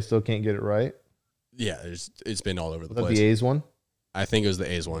 MLB replay still can't get it right. Yeah, it's been all over the place. place. The A's one? I think it was the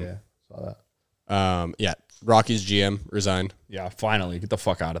A's one. Yeah, saw that. Yeah, Rockies GM resigned. Yeah, finally. Get the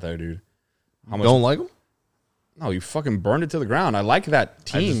fuck out of there, dude. Don't like him? No, you fucking burned it to the ground. I like that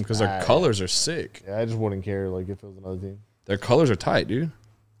team because their colors are sick. Yeah, I just wouldn't care like if it was another team. Their colors are tight, dude.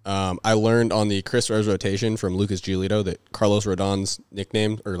 I learned on the Chris Rose rotation from Lucas Giolito that Carlos Rodon's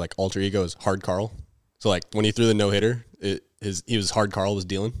nickname or like alter ego is Hard Carl. So like when he threw the no-hitter, he was Hard Carl was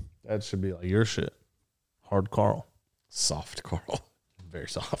dealing. That should be like your shit. Hard Carl. Soft Carl. Very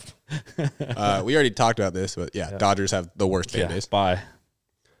soft. We already talked about this, but yeah, Dodgers have the worst fan base. Bye.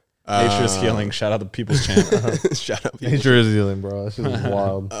 Nature is healing. Shout out to People's Champ. Shout out. Nature is healing, bro. That shit is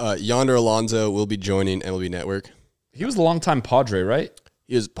wild. Yonder Alonso will be joining MLB Network. He was a longtime Padre, right?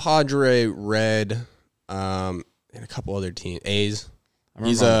 He is Padre, Red, and a couple other teams. A's.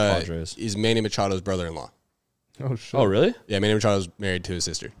 He's Padres. He's Manny Machado's brother-in-law. Oh shit. Oh, really? Yeah, Manny Machado's married to his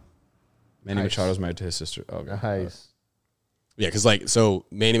sister. Manny Machado's married to his sister. Oh, okay. Nice. Yeah, because so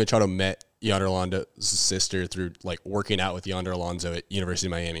Manny Machado met Yonder Alonso's sister through working out with Yonder Alonso at University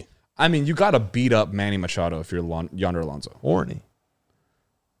of Miami. I mean, you got to beat up Manny Machado if you're Yonder Alonso. Horny.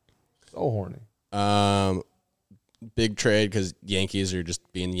 So horny. Big trade because Yankees are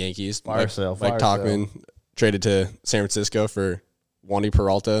just being Yankees. Fire sale. Mike Tauchman traded to San Francisco for Wandy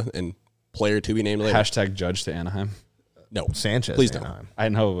Peralta and player to be named later. Hashtag Judge to Anaheim. No, Sanchez. please don't. Anaheim. I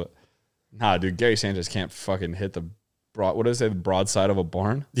know, but nah, dude. Gary Sanchez can't fucking hit the what did I say? The broadside of a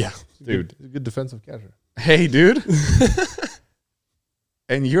barn. Yeah, dude. He's a good defensive catcher. Hey, dude.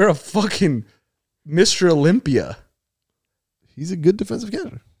 And you're a fucking Mr. Olympia. He's a good defensive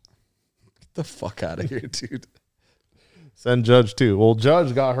catcher. Get the fuck out of here, dude. Send Judge too. Well,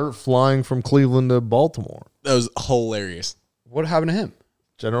 Judge got hurt flying from Cleveland to Baltimore. that was hilarious. What happened to him?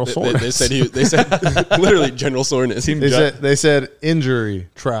 General soreness. They said literally general soreness. They said injury,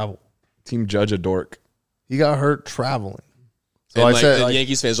 travel. Team Judge a dork. He got hurt traveling. So And I said, the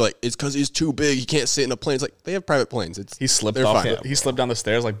Yankees fans are like, it's because he's too big. He can't sit in a plane. It's like they have private planes. He slipped they're off. fine. He slipped down the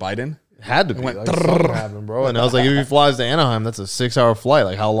stairs like Biden. had to be. went Like, something happened, bro. And I was like, if he flies to Anaheim, that's a 6-hour flight.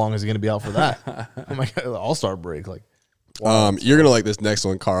 Like, how long is he going to be out for that? Oh my god, All-Star break. Like, You're gonna like this next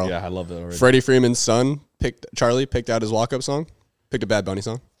one, Carl. Yeah, I love that already. Freddie Freeman's son Charlie picked out his walk-up song. Picked a Bad Bunny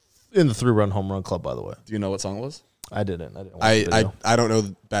song. in the 3-run home run club, by the way. Do you know what song it was? I didn't watch the video. I don't know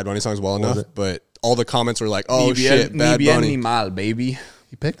the Bad Bunny songs well was enough, it? but all the comments were like, "Oh shit, Bad Bunny." Mal, baby.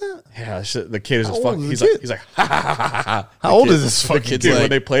 He picked that? Yeah, shit, the kid is just How old fucking. is the He's like, ha ha ha ha ha. How old is this The fucking kid's kid? Dude, like when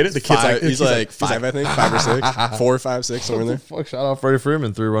they played it, the kid's five, like, he's like five, I think, 5 or 6, 4, 5, 6, somewhere in there. Fuck, shout out Freddie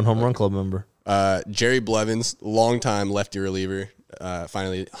Freeman, 3-run home run club member. Jerry Blevins, longtime lefty reliever,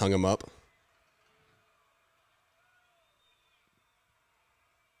 finally hung him up.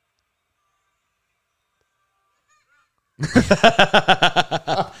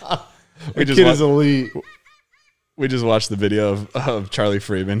 The kid is elite. We just watched the video of Charlie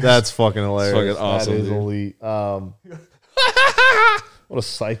Freeman. That's fucking hilarious. fucking awesome, That is dude. elite. What a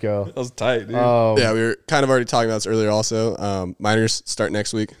psycho. That was tight, dude. Yeah, we were kind of already talking about this earlier also. Minors start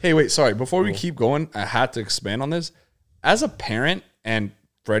next week. Hey, wait, sorry. Before we keep going, I had to expand on this. As a parent, and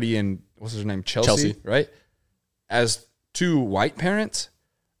Freddie and what's his name, Chelsea, right? As two white parents,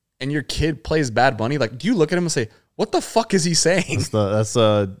 and your kid plays Bad Bunny, like, do you look at him and say, "What the fuck is he saying?" That's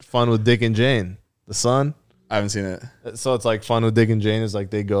Fun with Dick and Jane, the son. I haven't seen it. So it's like Fun with Dick and Jane is like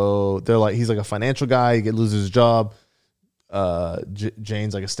they're like, he's like a financial guy. He loses his job.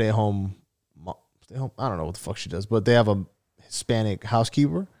 Jane's like a stay at home. I don't know what the fuck she does, but they have a Hispanic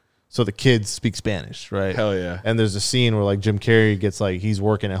housekeeper. So the kids speak Spanish, right? Hell yeah. And there's a scene where like Jim Carrey gets like, he's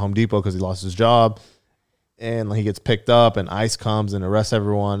working at Home Depot because he lost his job. And like, he gets picked up and ICE comes and arrests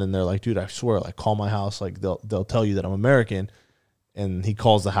everyone. And they're like, dude, I swear, like, call my house. Like, they'll tell you that I'm American. And he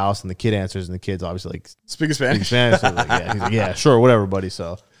calls the house and the kid answers, and the kid's obviously like, Speaking Spanish. Spanish. So like, yeah, he's like, yeah, sure, whatever, buddy.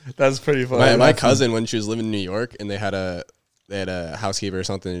 So That's pretty funny. My cousin, when she was living in New York, and they had a housekeeper or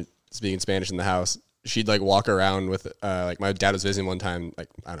something speaking Spanish in the house, she'd like walk around with like my dad was visiting one time, like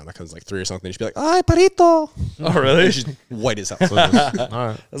I don't know, my cousin's like 3 or something. She'd be like, "Ay, perito." Oh, really? She's white as hell. all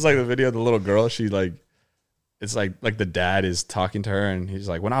right. That's like the video of the little girl. She like, it's like the dad is talking to her, and he's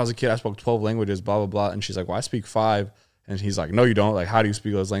like, "When I was a kid, I spoke 12 languages, blah blah blah." And she's like, "Well, I speak 5." And he's like, "No, you don't. Like, how do you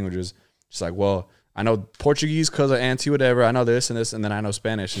speak those languages?" She's like, "Well, I know Portuguese because of auntie, whatever. I know this and this, and then I know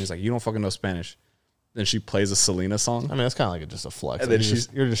Spanish." And he's like, "You don't fucking know Spanish." Then she plays a Selena song. I mean, that's kind of like just a flex. And Like, then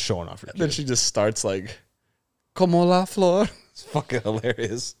you're just showing off your Then kid. she just starts like, "Como la flor." It's fucking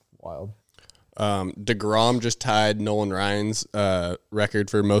hilarious. Wild. DeGrom just tied Nolan Ryan's record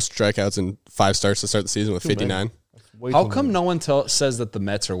for most strikeouts in 5 starts to start the season with 59. How come no one says that the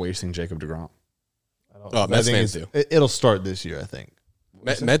Mets are wasting Jacob DeGrom? Oh, Mets fans do. It'll start this year, I think.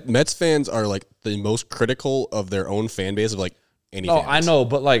 Mets fans are like the most critical of their own fan base of like any. Oh, fan I base. know,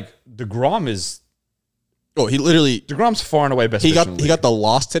 but like DeGrom's Oh, he literally far and away best. he pitcher in got the he league. got the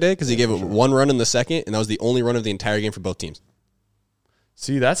loss today because he gave up 1 run in the second, and that was the only run of the entire game for both teams.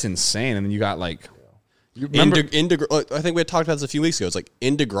 See, that's insane. And then you got like, you In remember? I think we had talked about this a few weeks ago. It's like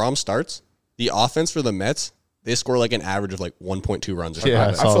in DeGrom starts, the offense for the Mets, they score like an average of like 1.2 runs. Or something Yeah,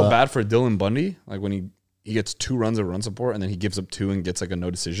 like I that. feel that. bad for Dylan Bundy. Like when he gets 2 runs of run support and then he gives up 2 and gets like a no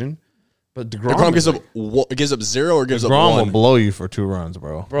decision. But DeGrom gives up 0 or gives up DeGrom 1. will blow you for 2 runs,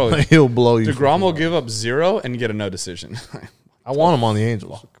 bro. Bro, He'll blow you. DeGrom will give up 0 and get a no decision. I want him on the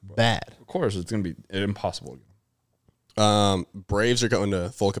Angels. bad. Of course, it's gonna be impossible. Braves are going to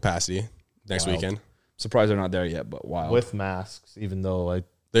full capacity next weekend. Surprised they're not there yet, but wild. With masks, even though like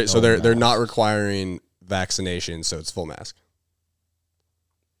they're not requiring vaccination, so it's full mask.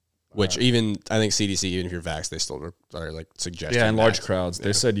 Which even I think CDC, even if you're vaxxed, they still are like suggesting. Yeah, in large crowds,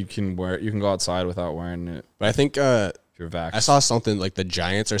 they said you can go outside without wearing it. But I think if you're vaxxed. I saw something like the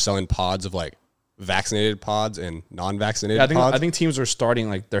Giants are selling pods of like vaccinated pods and non-vaccinated Yeah, pods. I think teams are starting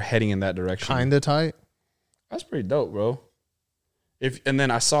like they're heading in that direction. kind of tight. That's pretty dope, bro. And then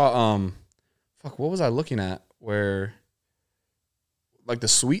I saw what was I looking at where like the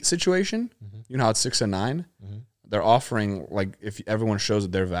suite situation, you know how it's 6 and 9? Mm-hmm. They're offering like if everyone shows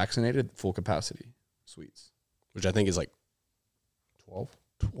that they're vaccinated, full capacity suites, which I think is like 12.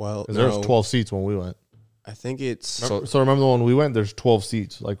 12. Because there was 12 seats when we went. I think it's so remember the one we went? There's 12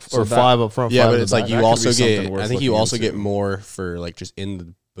 seats, like so or 5 up front. Yeah, 5 but it's like back. you also get. I think you also into. get more for like just in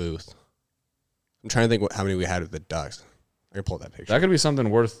the booth. I'm trying to think how many we had with the Ducks. I can pull that picture. That could be something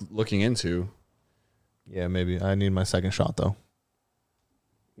worth looking into. Yeah, maybe. I need my second shot though.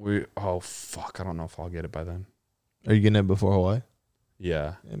 Oh fuck! I don't know if I'll get it by then. Are you getting it before Hawaii?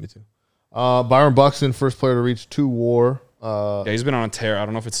 Yeah. Yeah, me too. Byron Buxton, first player to reach 2 WAR. Yeah, he's been on a tear. I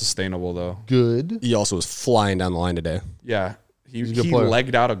don't know if it's sustainable though. Good. He also was flying down the line today. Yeah, he player.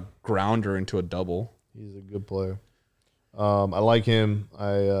 legged out a grounder into a double. He's a good player. I like him.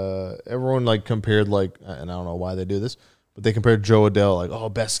 Everyone like compared like, and I don't know why they do this, but they compared Joe Adele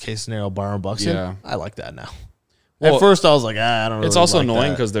like, best case scenario Byron Buxton. Yeah. I like that now. Well, at first I was like, I don't know. It's also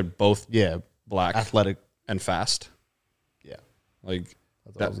annoying because they're both black, athletic, and fast. Yeah, like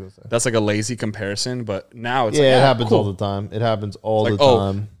that's what I was gonna say. That's like a lazy comparison, but now it's it happens all the time. It happens all the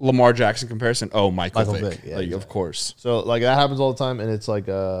time. Lamar Jackson comparison. Oh, Michael Vick. Yeah, like, exactly. Of course. So like that happens all the time, and it's like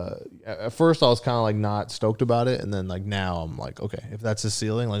at first I was kind of like not stoked about it, and then like now I'm like, okay, if that's his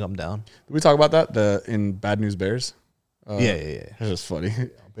ceiling, like I'm down. Did we talk about that in Bad News Bears? Yeah. It was funny.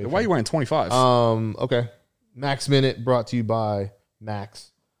 Why are you wearing 25? Okay. Max Minute brought to you by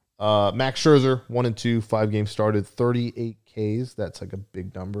Max. Max Scherzer, 1 and 2, 5 games started, 38 Ks. That's like a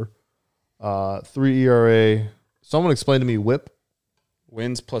big number. 3 ERA. Someone explain to me WHIP.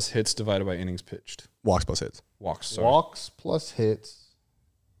 Wins plus hits divided by innings pitched. Walks plus hits. Walks plus hits.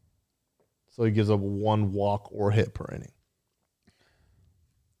 So he gives up 1 walk or hit per inning.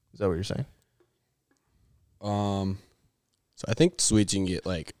 Is that what you're saying? So I think suites you can get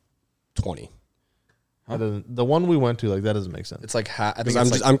like 20. The one we went to, like that doesn't make sense. It's like I think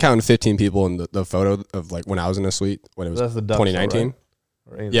I'm counting 15 people in the photo of like when I was in a suite when it was That's the Ducks, 2019.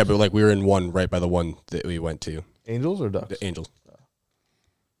 Right? Yeah, but like we were in one right by the one that we went to. Angels or Ducks? The Angels.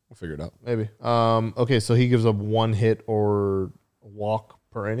 We'll figure it out. Maybe. Okay, so he gives up 1 hit or walk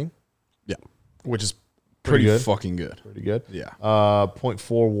per inning. Yeah, which is Pretty good. fucking good. Pretty good. Yeah.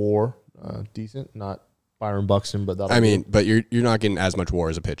 0.4 WAR, decent. Not Byron Buxton, but I mean, but you're not getting as much WAR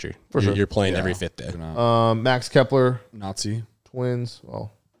as a pitcher. For sure. You're playing every 5th day. Max Kepler, Nazi. Twins.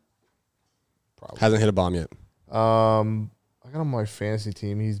 Well, probably Hasn't hit a bomb yet. I got him on my fantasy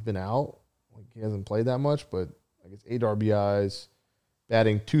team. He's been out. Like he hasn't played that much, but I guess 8 RBIs,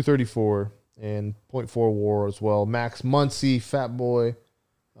 batting .234 and 0.4 WAR as well. Max Muncy, Fat Boy,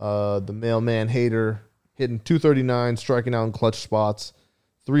 the mailman hater, hitting .239, striking out in clutch spots.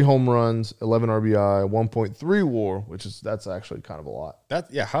 3 home runs, 11 RBI, 1.3 WAR, that's actually kind of a lot.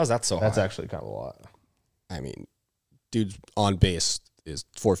 How's that so high? That's actually kind of a lot. I mean, dude's on base is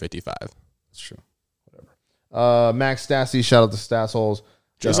 455. That's true. Whatever. Max Stassi, shout out to Stats Holes.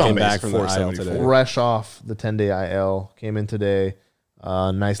 Just came back from the IL today. Fresh off the 10-day IL. Came in today.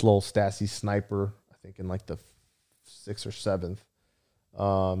 Nice little Stassi sniper, I think in like the 6th or 7th.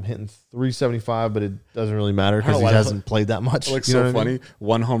 Hitting 375, but it doesn't really matter because he hasn't played that much. It looks so funny.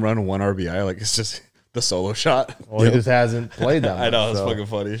 1 home run, 1 RBI. Like it's just the solo shot. Well, he just hasn't played that much. I know, it's fucking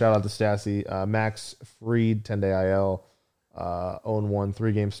funny. Shout out to Stassi. Max Fried, 10-day IL. 0-1,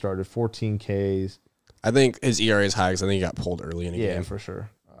 3 games started, 14 Ks. I think his ERA is high because I think he got pulled early in the game. Yeah, for sure.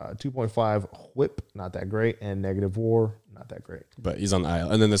 2.5 whip, not that great, and negative WAR, not that great. But he's on the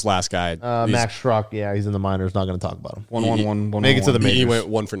IL. And then this last guy. Max Schrock, he's in the minors, not going to talk about him. 1-1-1. Make it to the majors. He went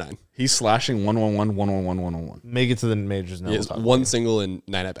 1 for 9. He's slashing 1-1-1, 1-1-1, 1-1-1. Make it to the majors now. He has 1 single and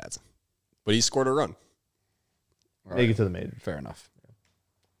 9 at-bats. But he scored a run. Make it to the majors. Fair enough.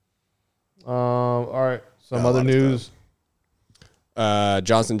 All right. Some other news.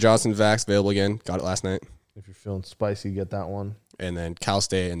 Johnson vax available again. Got it last night. If you're feeling spicy, get that one. And then Cal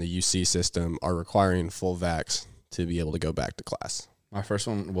State and the UC system are requiring full vax to be able to go back to class. My first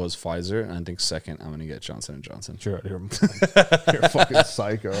one was Pfizer, and I think second I'm going to get Johnson & Johnson. Sure, you're a fucking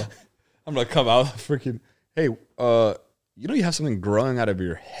psycho. I'm going to come out freaking, hey, you have something growing out of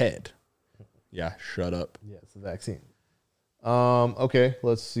your head. Yeah, shut up. Yeah, it's the vaccine. Okay,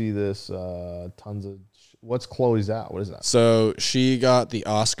 let's see this. Tons of. What's Chloe Zhao? What is that? So she got the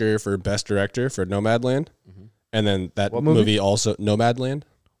Oscar for Best Director for Nomadland, and then that movie also Nomadland.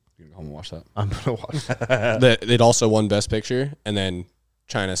 You can go home and watch that. I'm gonna watch that. It also won Best Picture, and then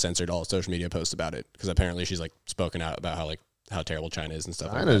China censored all social media posts about it because apparently she's like spoken out about how terrible China is and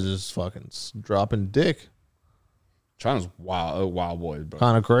stuff. China's like just fucking dropping dick. China's wild boy, bro.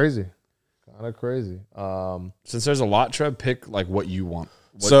 Kind of crazy. Since there's a lot, Trev, pick like what you want.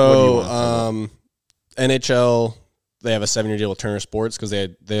 What so, do you want NHL, they have a 7-year deal with Turner Sports because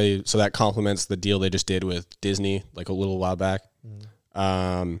they so that complements the deal they just did with Disney like a little while back.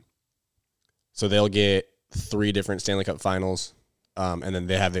 So they'll get 3 different Stanley Cup Finals, and then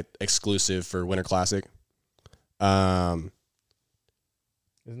they have it exclusive for Winter Classic.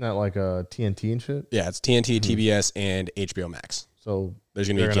 Isn't that like a TNT and shit? Yeah, it's TNT, TBS, and HBO Max. So there's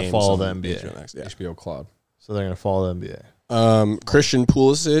gonna be games follow on the NBA. HBO Max. Yeah. HBO Cloud. So they're gonna follow the NBA. Christian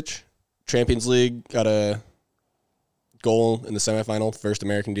Pulisic, Champions League, got a goal in the semifinal. First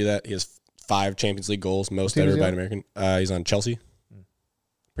American to do that. He has 5 Champions League goals, most ever by an American. He's on Chelsea.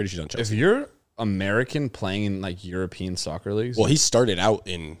 Pretty sure he's on Chelsea. If you're American playing in like European soccer leagues, Well, he started out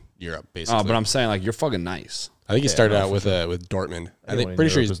in Europe, basically. oh, but I'm saying like you're fucking nice. I think he started out with Dortmund. I think pretty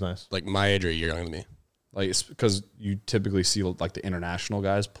sure he's nice. like my age or a year younger than me. Like it's because you typically see like the international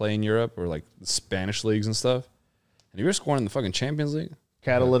guys play in Europe or like the Spanish leagues and stuff. And if you're scoring in the fucking Champions League,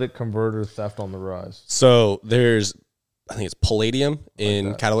 Catalytic converter theft on the rise. So there's, I think it's palladium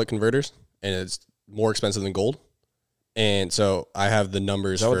in catalytic converters, and it's more expensive than gold. And so I have the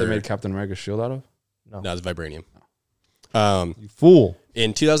numbers. is that what they made Captain America's shield out of? No, it's vibranium. You fool.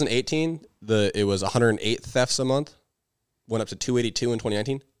 In 2018, it was 108 thefts a month, went up to 282 in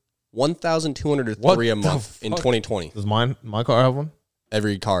 2019, 1,203 a month in 2020. Does my car have one?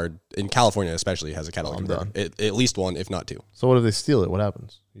 Every card in California, especially, has a catalytic converter. At least one, if not 2. So what if they steal it? What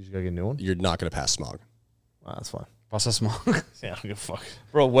happens? You just gotta get a new one. You're not going to pass smog. That's fine. Pasa smog. Yeah, I don't give a fuck.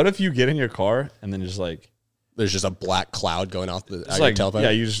 Bro, what if you get in your car and then just like There's just a black cloud going off the like tailpipe. yeah,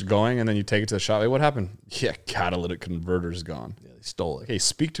 you just going and then you take it to the shop. Hey, what happened? Yeah, catalytic converter's gone. Yeah, they stole it. Okay,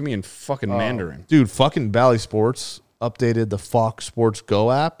 speak to me in fucking Mandarin. Dude, fucking Bally Sports updated the Fox Sports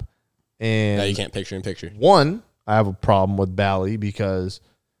Go app, and Now you can't picture in picture. one, I have a problem with Bally because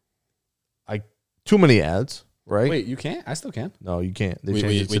too many ads, right? Wait, you can't? I still can. No, you can't. They We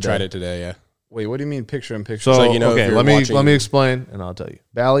changed it tried today. it today, yeah. Wait, what do you mean picture in picture? So like, you know, if okay, you're let watching- me explain, and I'll tell you.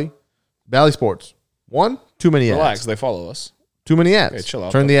 Bally Sports. One, too many relax, ads. they follow us. Too many ads. Okay, chill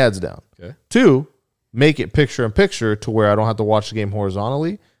out, Turn bro. the ads down. Okay. 2, make it picture in picture to where I don't have to watch the game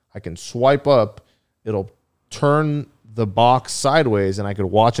horizontally. I can swipe up. It'll turn the box sideways, and I could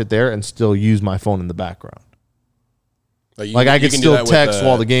watch it there and still use my phone in the background. Like I could still text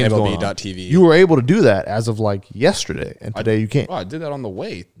while the game's going on. MLB.TV. You were able to do that as of like yesterday, and today you can't. Oh, I did that on the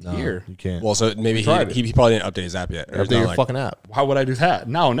way here. You can't. Well, so maybe tried he probably didn't update his app yet. Or it's Update not your like- fucking app. How would I do that?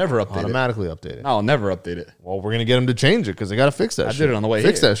 No, I'll never update it. Automatically update it. No, I'll never update it. Well, we're gonna get them to change it because they got to fix that. I shit. did it on the way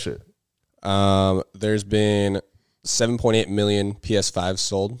Fix here. that shit. There's been 7.8 million PS5s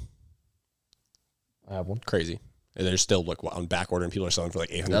sold. I have one. Crazy. And they're still like on back order, and people are selling for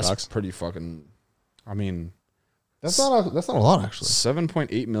like $800. That's pretty fucking. I mean, That's not a lot actually.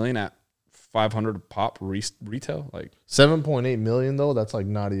 7.8 million at 500 pop retail. Like 7.8 million though. That's like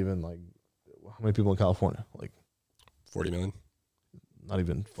not even like how many people in California? Like 40 million. not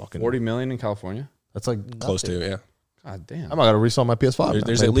even fucking 40 million in California. That's like Close to, yeah. God damn. I'm not gonna resell my PS5.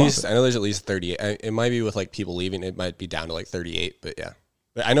 There's at least, I know there's at least 38. It might be with like people leaving. It might be down to like 38, but yeah.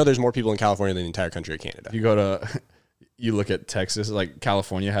 But I know there's more people in California than the entire country of Canada. You go to, you look at Texas, like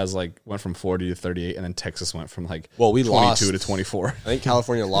California has like went from 40 to 38, and then Texas went from like Well, we 22 lost to 24. I think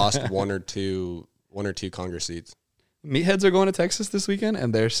California lost one or two Congress seats. Meatheads are going to Texas this weekend,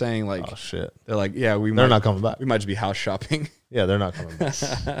 and they're saying like, Oh shit. they're like, yeah, They're not coming back. We might just be house shopping. Yeah, they're not coming back.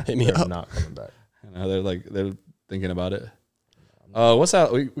 Hit me They're up. not coming back. You know, they're thinking about it. What's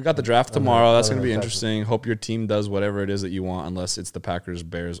that? We got the draft tomorrow. That's going to be interesting. Hope your team does whatever it is that you want, unless it's the Packers,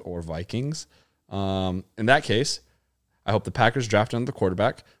 Bears, or Vikings. In that case, I hope the Packers draft another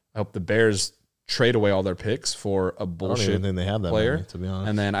quarterback. I hope the Bears trade away all their picks for a I don't bullshit even think they have that player. many, to be honest.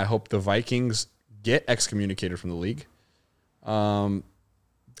 And then I hope the Vikings get excommunicated from the league.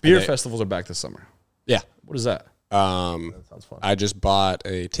 Beer festivals are back this summer. Yeah. What is that? That sounds fun. I just bought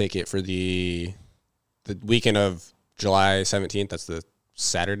a ticket for the weekend of July 17th. That's the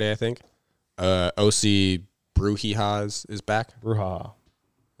Saturday, I think. OC Brewhee-Haas is back. Bruja.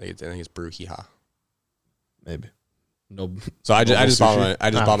 I think it's Brewhee-Ha. Maybe. No. So I just sushi? bought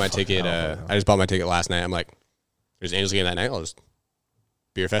my Ah, ticket. fuck, I don't know. I just bought my ticket last night. I'm like, there's Angels game that night. I'll just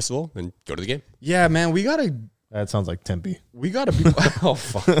beer festival and go to the game. Yeah, man, That sounds like Tempe. we gotta be. Oh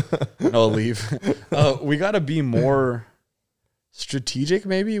fuck, no leave. We gotta be more strategic,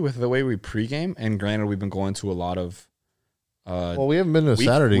 maybe, with the way we pregame. And granted, we've been going to a lot of. Well, we haven't been to a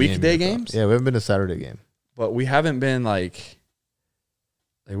Saturday weekday game games. Yeah, we haven't been to a Saturday game. But we haven't been like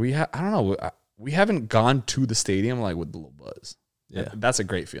I don't know. We haven't gone to the stadium like with the little buzz. Yeah. That's a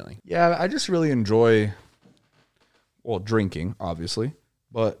great feeling. Yeah, I just really enjoy, well, drinking, obviously,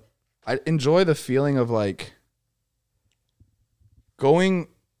 but I enjoy the feeling of like going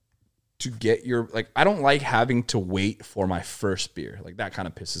to get your, like, I don't like having to wait for my first beer. Like, that kind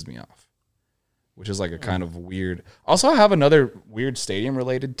of pisses me off, which is like a kind of weird. Also, I have another weird stadium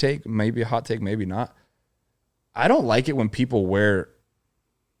related take, maybe a hot take, maybe not. I don't like it when people wear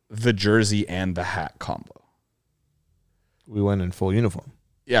the jersey and the hat combo. We went in full uniform.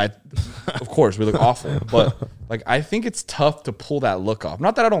 Yeah, of course, we look awful. But, like, I think it's tough to pull that look off.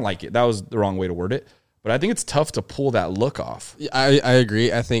 Not that I don't like it. That was the wrong way to word it. But I think it's tough to pull that look off. I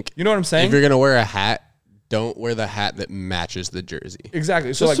agree. I think You know what I'm saying? if you're going to wear a hat, don't wear the hat that matches the jersey.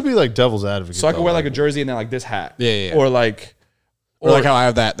 Exactly. So, Just like, to be like devil's advocate. so I could though, wear, like, a jersey and then, like, this hat. Yeah. Or, like... Or like how I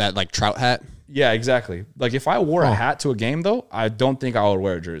have that like trout hat. Yeah, exactly. Like, if I wore a hat to a game, though, I don't think I would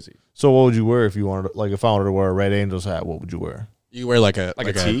wear a jersey. So what would you wear if you wanted, like, if I wanted to wear a Red Angels hat? What would you wear? You wear like a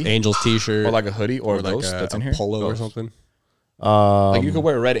tee? Angels t-shirt Or, like, a hoodie or like Ghost that's in a here. polo or Ghost. something. Like, you could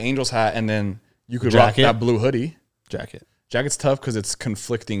wear a Red Angels hat and then you could rock Jacket? that blue hoodie. Jacket. Jacket's tough because it's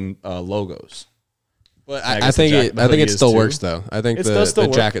conflicting logos. But I I guess think the I think hoodie it is still too. works though. I think It does still the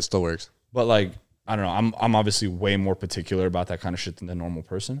work. jacket still works. But, like, I don't know. I'm obviously way more particular about that kind of shit than the normal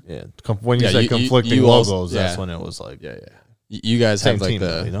person. Yeah. When you Yeah, said you- conflicting you logos, also- that's yeah. when it was like, Yeah. You guys Same have like team,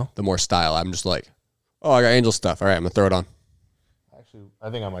 though, you know? the more style. I'm just like, oh, I got Angel stuff. All right, I'm gonna throw it on. Actually, I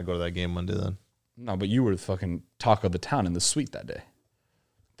think I might go to that game Monday then. No, but you were the fucking talk of the town in the suite that day.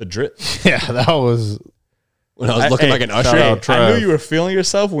 The drip. Yeah, that was. When I was looking like an shout usher. out I knew Trev. you were feeling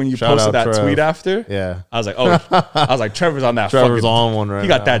yourself when you Shout posted out that Trev. tweet after. Yeah. I was like, oh, I was like, Trevor's on that. Trevor's fucking, on one right He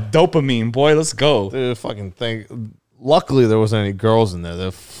got now. that dopamine, boy. Let's go. Dude, fucking thing. Luckily, there wasn't any girls in there.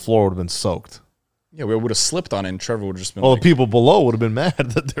 The floor would have been soaked. Yeah, we would have slipped on it, and Trevor would have just been Well, like, the people below would have been mad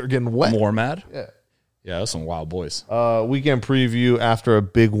that they were getting wet. more mad. Yeah. Yeah, that's some wild boys. Weekend preview after a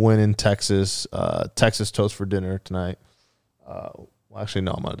big win in Texas. Texas toast for dinner tonight. Well, actually,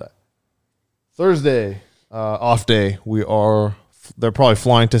 no, I'm gonna die. Thursday, off day. They're probably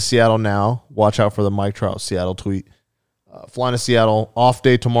flying to Seattle now. Watch out for the Mike Trout Seattle tweet. Flying to Seattle. Off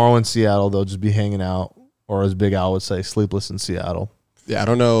day tomorrow in Seattle. They'll just be hanging out, or as Big Al would say, sleepless in Seattle. Yeah, I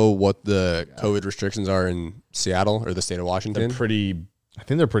don't know what the COVID restrictions are in Seattle or the state of Washington. They're pretty I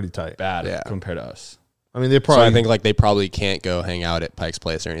think they're pretty tight. bad Yeah. compared to us. I mean, they So probably. I think like they probably can't go hang out at Pike's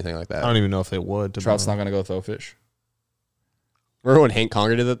Place or anything like I that. don't even know if they would. To be Trout's honest. not gonna go throw fish. Remember when Hank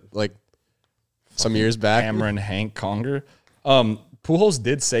Conger did it like some years back? Cameron Hank Conger. Pujols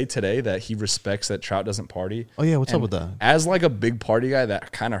did say today that he respects that Trout doesn't party. Oh yeah, what's up And with that? As like a big party guy,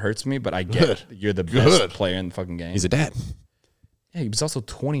 that kind of hurts me, but I get it. You're the best player in the fucking game. He's a dad. Yeah, he was also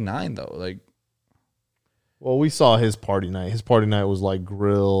 29 though. Like, Well, we saw his party night. His party night was like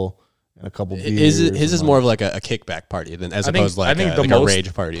grill and a couple beers. His is and, more like, of like a kickback party than as I think opposed to like, the like most a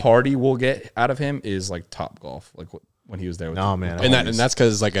rage party. party we'll get out of him is like Top Golf, like when he was there. With Nah, the- man. with the And homies. that's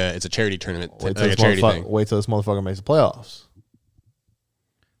because like it's a charity tournament, Wait till, like a this charity thing. wait till this motherfucker makes the playoffs.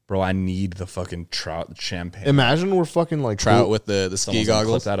 Bro, I need the fucking Trout champagne. Imagine we're fucking like Trout cool. with the ski Someone's gonna clip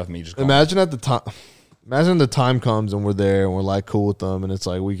goggles. that of me. Just call me. Imagine at the time. Imagine the time comes and we're there and we're like cool with them and it's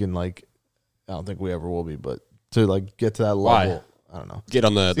like we can like. I don't think we ever will be, but to like get to that Why? level, I don't know. Get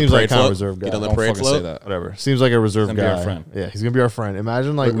on the Seems like parade kind of float. reserve guy. Get on the Don't parade fucking say float. that. Whatever. Seems like a reserve He's gonna guy. be our friend. Yeah, he's gonna be our friend.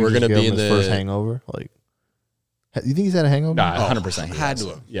 Imagine like We're we gonna just gave be him in his the- first hangover. Like, you think he's had a hangover? Nah, 100%. He had has. to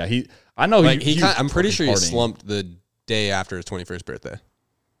have. Yeah, he. I know Like he. I'm pretty sure he fucking partying. slumped the day after his 21st birthday.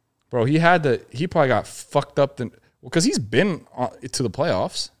 Bro, he had to. He probably got fucked up. Because he's been to the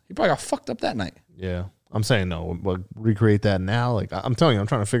playoffs. He probably got fucked up that night. Yeah. I'm saying no, but recreate that now. Like I'm telling you, I'm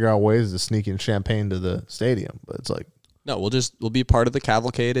trying to figure out ways to sneak in champagne to the stadium. But it's like, No, we'll be part of the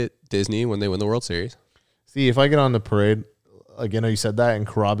cavalcade at Disney when they win the World Series. see, if I get on the parade, like, you know, you said that, and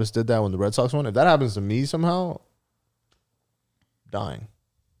Carabas did that when the Red Sox won. If that happens to me somehow, dying.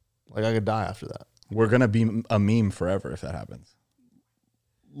 Like, I could die after that. We're gonna be a meme forever if that happens.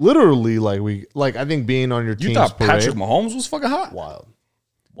 Literally, like I think being on your You team's thought parade, Patrick Mahomes was fucking hot? wild.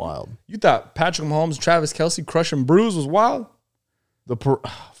 You thought Patrick Mahomes, Travis Kelce crushing Bruce was wild? The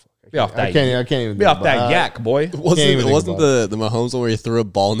Be off that. I can't even Be think off that about yak, boy. even Wasn't think the Mahomes one where he threw a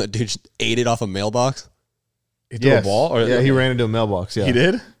ball and that dude just ate it off a mailbox? He threw a ball? Or he ran into a mailbox. Yeah, he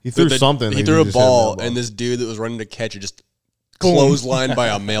did. He threw something. He threw a ball, and this dude that was running to catch it just clotheslined by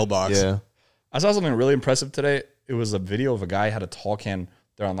a mailbox. Yeah. I saw something really impressive today. It was a video of a guy had a tall can.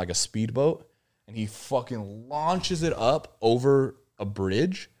 They're on like a speedboat, and he fucking launches it up over a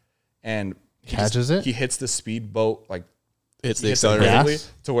bridge, and catches it. He hits the speedboat like hits the accelerator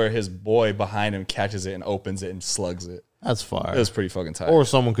to where his boy behind him catches it and opens it and slugs it. That's fire. It was pretty fucking tight. Or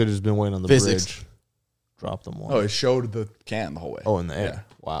someone could have just been waiting on the bridge. Drop them one. Oh, it showed the can the whole way. Oh, in the air.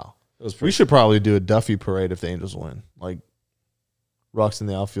 Yeah. Wow. We should probably do a Duffy parade if the Angels win. Like, Rocks in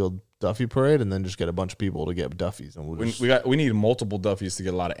the outfield Duffy parade, and then just get a bunch of people to get Duffys. And we need multiple Duffys to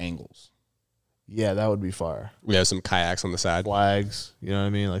get a lot of angles. Yeah, that would be fire. We have some kayaks on the side. Flags. You know what I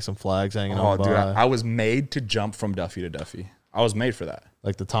mean? Like some flags hanging on by. Dude, I was made to jump from Duffy to Duffy. I was made for that.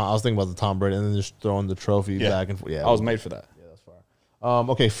 Like I was thinking about the Tom Brady and then just throwing the trophy back and forth. Yeah, I was made for that. Yeah, that's fire.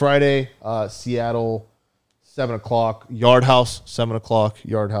 Okay, Friday, Seattle, 7 o'clock. Yard House, 7 o'clock.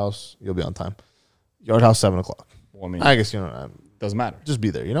 Yard House, you'll be on time. Yard House, 7 o'clock. Well, I mean, I guess you know. Doesn't matter. Just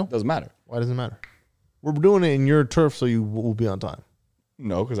be there. You know. Doesn't matter. Why doesn't it matter? We're doing it in your turf, so you will be on time.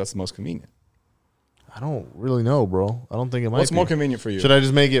 No, because that's the most convenient. I don't really know, bro. I don't think it might. What's be more convenient for you? Should I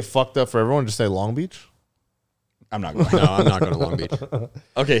just make it fucked up for everyone? Just say Long Beach. I'm not going. No, I'm not going to Long Beach.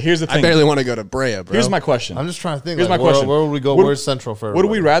 Okay, here's the thing. I barely want to go to Brea, bro. Here's my question. I'm just trying to think. Here's my question. Where would we go? Where's Central for everybody?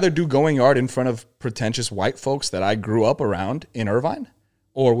 Would we rather do Going Yard in front of pretentious white folks that I grew up around in Irvine?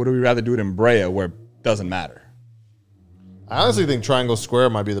 Or would we rather do it in Brea where it doesn't matter? I honestly think Triangle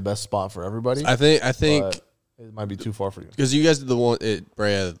Square might be the best spot for everybody. I think it might be too far for you. Because you guys did the one at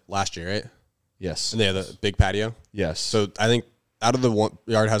Brea last year, right? Yes. And they have the big patio? Yes. So I think out of the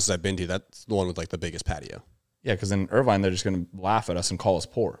yard houses I've been to, that's the one with like the biggest patio. Yeah, because in Irvine, they're just going to laugh at us and call us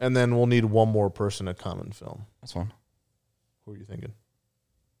poor. And then we'll need one more person to come and film. That's fine. Who are you thinking?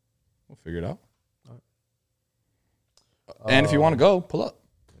 We'll figure it out. All right. And if you want to go, pull up.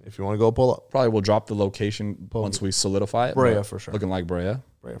 If you want to go, pull up. Probably we'll drop the location once we solidify it. Brea for sure. Looking like Brea.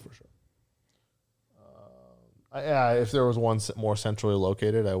 Brea for sure. Yeah, if there was one more centrally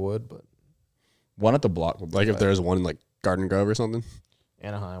located, I would. But one at the block would be like if there's one in like Garden Grove or something.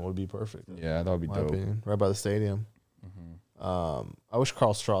 Anaheim would be perfect. Yeah, that would be dope. Opinion. Right by the stadium. Mm-hmm. I wish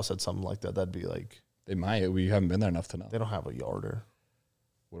Carl Strauss had something like that. That'd be like... They might. We haven't been there enough to know. They don't have a yarder.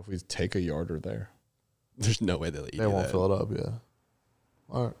 What if we take a yarder there? There's no way they'll eat They won't fill it up, yeah.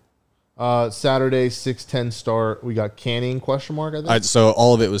 All right. Saturday, 6:10 start. We got Canning, ? I think. So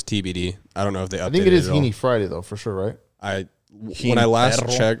all of it was TBD. I don't know if they updated it. I think it is Heaney Friday, though, for sure, right? When I last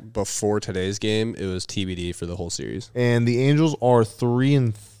checked before today's game, it was TBD for the whole series. And the Angels are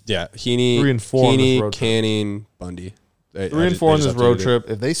 3-4 Heaney, Canning, Bundy. 3-4 on this road trip.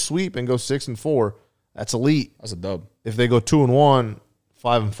 If they sweep and go 6-4, that's elite. That's a dub. If they go 2-1,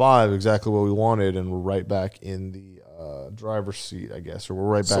 5-5, exactly what we wanted, and we're right back in the driver's seat, I guess, or we're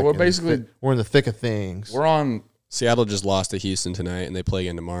right back. So we're basically we're in the thick of things. We're on. Seattle just lost to Houston tonight, and they play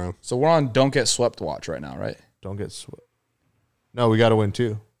again tomorrow. So we're on don't get swept watch right now, right? Don't get swept. No, we got to win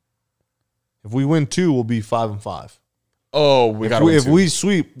 2. If we win 2, we'll be 5-5. Oh, we got to win 2. If we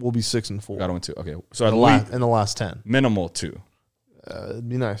sweep, we'll be 6-4. Got to win 2. Okay, so in the last 10, minimal 2. It'd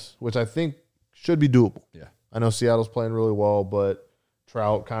be nice, which I think should be doable. Yeah, I know Seattle's playing really well, but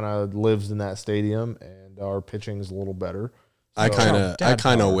Trout kind of lives in that stadium, and our pitching is a little better. So, I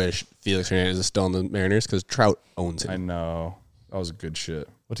kind of wish Felix Hernandez is still on the Mariners because Trout owns him. I know that was good shit.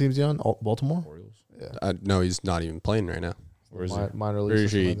 What team's he on? Baltimore. Orioles. Yeah. No, he's not even playing right now. Where is he? Minor league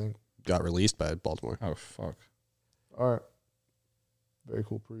system, I think. Got released by Baltimore. Oh fuck! All right. Very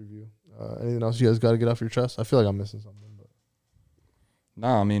cool preview. Anything else you guys got to get off your chest? I feel like I'm missing something. But no,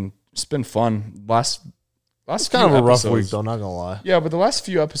 I mean it's been fun. It's kind of a rough week, though. Not gonna lie. Yeah, but the last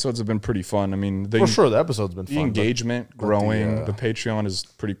few episodes have been pretty fun. I mean, for sure, the episode's been fun. The engagement growing. The Patreon is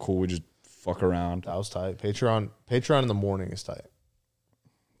pretty cool. We just fuck around. That was tight. Patreon in the morning is tight.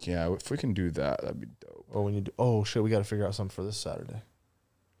 Yeah, if we can do that, that'd be dope. Or when you do, oh shit, we got to figure out something for this Saturday.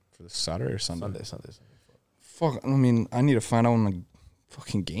 For this Saturday or Sunday? Sunday. Fuck. I mean, I need to find out when the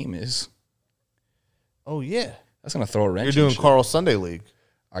fucking game is. Oh yeah, that's gonna throw a wrench. You're doing Carl Sunday League.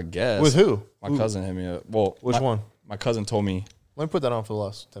 I guess. With who? My cousin hit me up. Well, which one? My cousin told me. Let me put that on for the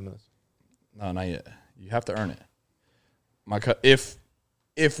last 10 minutes. No, not yet. You have to earn it.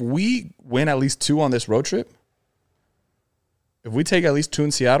 If we win at least 2 on this road trip, if we take at least 2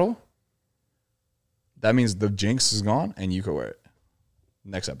 in Seattle, that means the jinx is gone and you can wear it.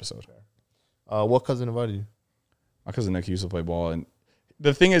 Next episode. What cousin invited you? My cousin Nick used to play ball, and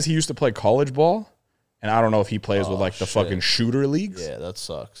the thing is, he used to play college ball. And I don't know if he plays with like the fucking shooter leagues. Yeah, that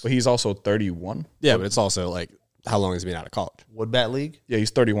sucks. But he's also 31. Yeah, but it's also like how long has he been out of college? Woodbat League? Yeah,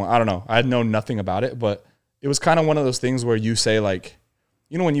 he's 31. I don't know. I know nothing about it, but it was kind of one of those things where you say like,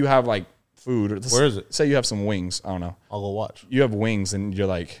 you know, when you have like food. Where is it? Say you have some wings. I don't know. I'll go watch. You have wings and you're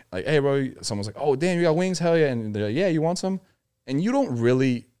like, hey, bro. Someone's like, oh, damn, you got wings? Hell yeah. And they're like, yeah, you want some? And you don't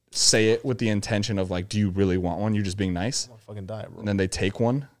really say it with the intention of like, do you really want one? You're just being nice. I'm gonna fucking die, bro. And then they take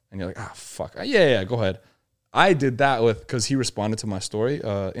one and you're like, ah, fuck. Yeah, go ahead. I did that because he responded to my story,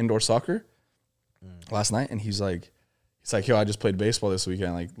 indoor soccer last night. And he's like, yo, I just played baseball this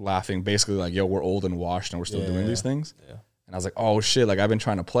weekend, like laughing, basically like, yo, we're old and washed and we're still doing these things. Yeah. And I was like, oh shit, like I've been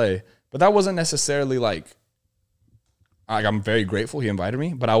trying to play. But that wasn't necessarily like I'm very grateful he invited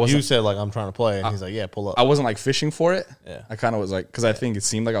me, but I wasn't. You said like I'm trying to play, and he's like, yeah, pull up. I wasn't like fishing for it. Yeah. I kind of was like, because I think it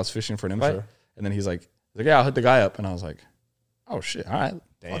seemed like I was fishing for an invite. Sure. And then he's like, yeah, I'll hit the guy up. And I was like, oh shit, all right.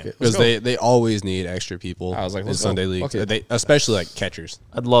 Damn. Because they always need extra people. I was like, in Sunday league, especially like catchers.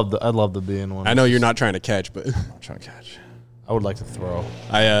 I'd love to be in one. I know you're not trying to catch, but I'm trying to catch. I would like to throw.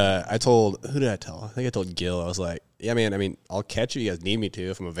 I told, who did I tell? I think I told Gil. I was like, yeah, man. I mean, I'll catch you. You guys need me to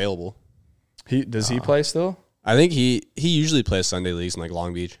if I'm available. Does he play still? I think he usually plays Sunday leagues in like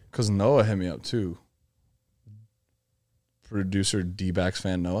Long Beach. Because Noah hit me up too. Producer D-backs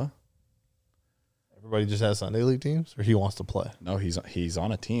fan Noah. Everybody just has Sunday league teams, or he wants to play? No, he's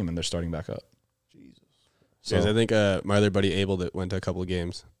on a team and they're starting back up. Jesus. So I think my other buddy Abel that went to a couple of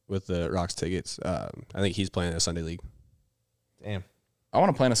games with the Rocks tickets. I think he's playing a Sunday league. Damn. I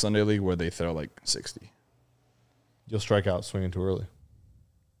want to play in a Sunday league where they throw like 60. You'll strike out swinging too early.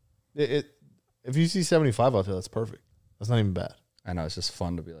 If you see 75 out there, that's perfect. That's not even bad. I know, it's just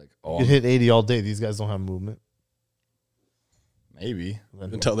fun to be like, oh, you hit 80 all day. These guys don't have movement. Maybe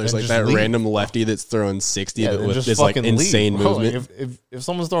until there's like that random lefty that's throwing 60 with this like insane movement. Like if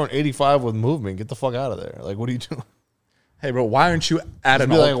someone's throwing 85 with movement, get the fuck out of there. Like, what are you doing? Hey, bro, why aren't you at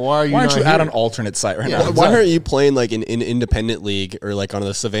an alternate site right now? Exactly. Why aren't you playing like in an independent league or like on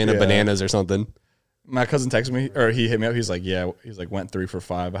the Savannah Bananas or something? My cousin texted me, or he hit me up. He's like, yeah, went 3 for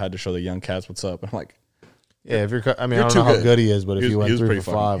 5. I had to show the young cats what's up. I'm like, yeah, if you're, I mean, I don't know how good he is, but if you went 3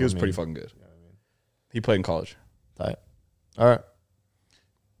 for 5, he was pretty fucking good. You know what I mean? He played in college. Tight. All right.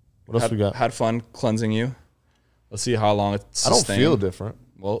 What else we got? Had fun cleansing you. Let's see how long it's sustained. I don't feel different.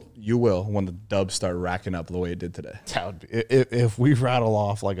 Well, you will when the Dubs start racking up the way it did today. That would be, if we rattle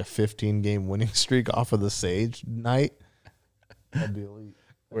off like a 15-game winning streak off of the Sage night, that'd be elite.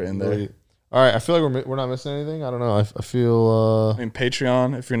 We're in there. All right, I feel like we're not missing anything. I don't know. I feel. I mean,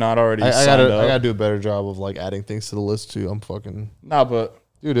 Patreon. If you're not already, I gotta do a better job of like adding things to the list too. I'm fucking. Nah, but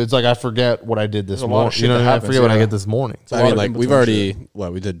dude, it's like I forget what I did this morning. You know what I mean? I forget what I did this morning. So I mean, like we've already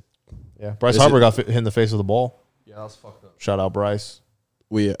we did. Yeah, Bryce Harper got hit in the face with the ball. Yeah, that was fucked up. Shout out Bryce.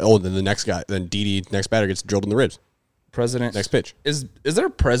 Then the next guy, then Didi, next batter gets drilled in the ribs. President. Next pitch. Is there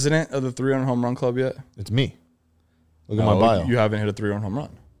a president of the 3-run home run club yet? It's me. Look at my bio. You haven't hit a 3-run home run.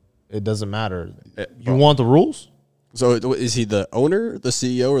 It doesn't matter. You want the rules? So is he the owner, the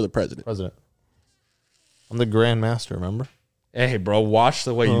CEO, or the president? President. I'm the Grand Master, remember? Hey, bro, watch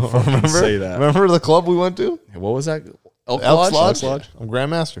the way you fucking say that. Remember the club we went to? What was that? Elks Lodge? I'm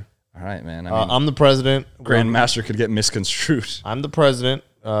Grand Master. All right, man. I mean, I'm the president. Grand Master could get misconstrued. I'm the president.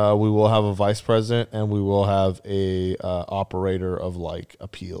 We will have a vice president, and we will have a operator of like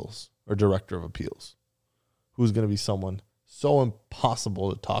appeals or director of appeals, who's going to be someone so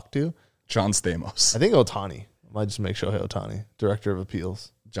impossible to talk to. John Stamos. I think Ohtani. I might just make Shohei Ohtani, director of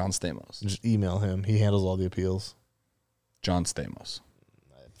appeals. John Stamos. Just email him. He handles all the appeals. John Stamos.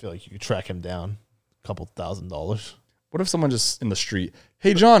 I feel like you could track him down a couple $1,000. What if someone just in the street,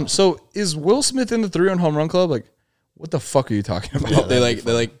 hey, John, so is Will Smith in the 3-run home run club? Like, what the fuck are you talking about? Yeah,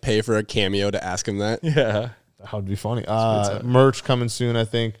 they pay for a cameo to ask him that. Yeah. That would be funny. Merch coming soon, I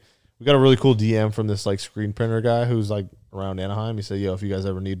think. We got a really cool DM from this like screen printer guy who's like around Anaheim. He said, yo, if you guys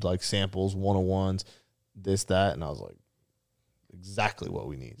ever need like samples, 101s, this, that. And I was like, exactly what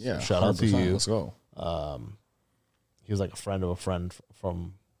we need. Yeah. So shout out to you. Let's go. He was like a friend of a friend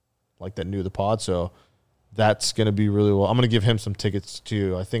from like that knew the pod. So that's going to be really well. I'm going to give him some tickets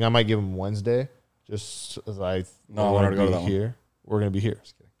too. I think I might give him Wednesday just as I want to go to that here. We're going to be here.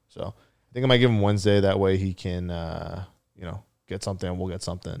 So I think I might give him Wednesday. That way he can, get something and we'll get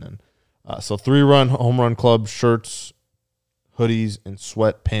something. And so 3-run home run club shirts, hoodies, and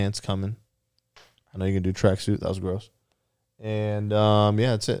sweatpants coming. I know you can do tracksuit. That was gross. And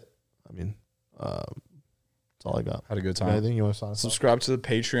that's it. I mean, that's all I got. Had a good time. Anything you want to sign us up? Subscribe to the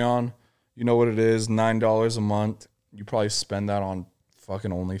Patreon. You know what it is, $9 a month. You probably spend that on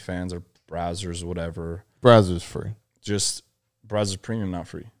fucking OnlyFans or Brazzers or whatever. Brazzers free. Just Brazzers Premium, not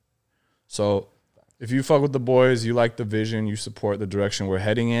free. So if you fuck with the boys, you like the vision, you support the direction we're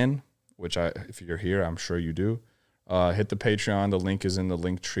heading in, which if you're here, I'm sure you do. Hit the Patreon. The link is in the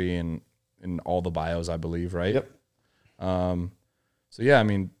link tree, and in all the bios, I believe, right? Yep. So yeah, I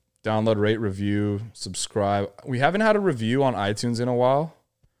mean, download, rate, review, subscribe. We haven't had a review on iTunes in a while.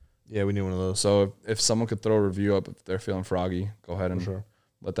 Yeah, we need one of those. So if someone could throw a review up if they're feeling froggy, go ahead and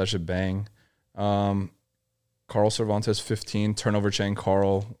let that shit bang. Carl Cervantes 15, turnover chain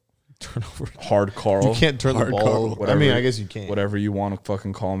Carl. Hard Carl. You can't turn the ball. Whatever, I mean, I guess you can. Whatever you want to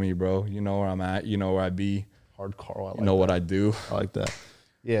fucking call me, bro. You know where I'm at. You know where I be. Hard Carl. I like you know that. what I do. I like that.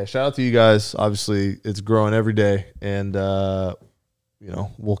 Yeah, shout out to you guys. Obviously, it's growing every day. And,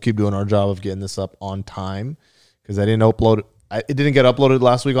 we'll keep doing our job of getting this up on time because I didn't upload it. It didn't get uploaded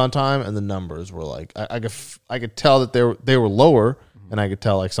last week on time, and the numbers were like I could tell that they were lower, and I could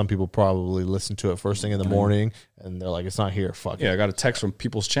tell like some people probably listened to it first thing in the morning, and they're like, it's not here. Fuck it. I got a text from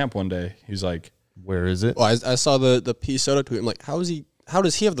People's Champ one day. He's like, where is it? Well, I saw the P Soda tweet. I'm like, how does he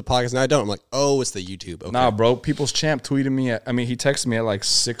have the podcast and I don't? I'm like, oh, it's the YouTube. Okay. Nah, bro. People's Champ tweeted me. He texted me at like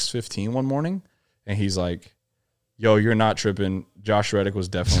 6:15 one morning, and he's like, yo, you're not tripping. Josh Reddick was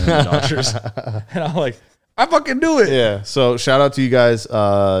definitely on the Dodgers. And I'm like, I fucking do it. Yeah. So shout out to you guys.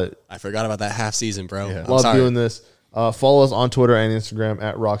 I forgot about that half season, bro. Yeah. Love doing this. Follow us on Twitter and Instagram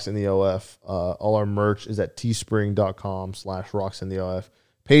at RocksInTheOF. All our merch is at teespring.com/RocksInTheOF.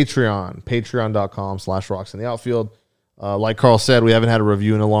 patreon.com/RocksInTheOutfield. Like Carl said, we haven't had a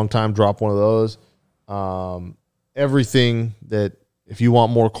review in a long time. Drop one of those. Everything that, if you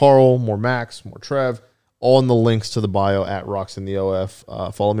want more Carl, more Max, more Trev, all in the links to the bio at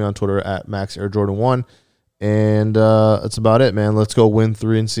RocksInTheOF. Follow me on Twitter at MaxAirJordan1. And that's about it, man. Let's go win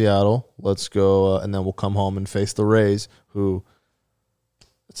 3 in Seattle. Let's go, and then we'll come home and face the Rays, who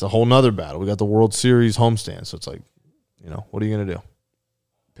it's a whole nother battle. We got the World Series homestand, so it's like, what are you going to do?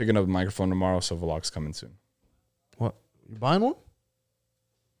 Picking up a microphone tomorrow, so vlog's coming soon. What? You buying one?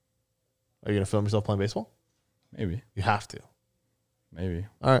 Are you going to film yourself playing baseball? Maybe. You have to. Maybe.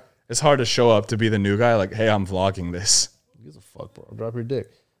 All right. It's hard to show up to be the new guy. Like, hey, I'm vlogging this. Who gives a fuck, bro? Drop your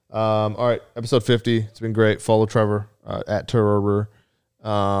dick. All right, episode 50. It's been great. Follow Trevor at Terror.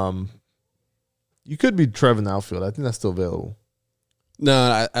 You could be Trevor in the outfield. I think that's still available.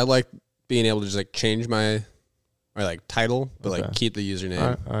 No, I like being able to just like change my title, but like keep the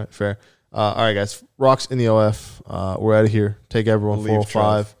username. All right, fair. All right, guys. Rocks in the OF. We're out of here. Take everyone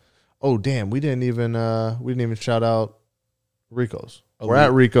 405. Oh damn, we didn't even shout out Rico's. We're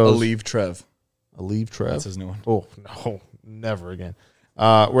at Rico's. Aleve Trev. That's his new one. Oh no, never again.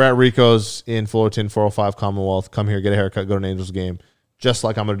 We're at Rico's in Fullerton, 405 Commonwealth. Come here, get a haircut, go to an Angels game. Just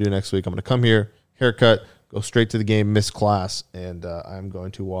like I'm going to do next week. I'm going to come here, haircut, go straight to the game, miss class, and I'm going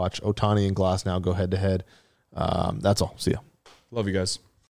to watch Ohtani and Glasnow go head-to-head. That's all. See ya. Love you guys.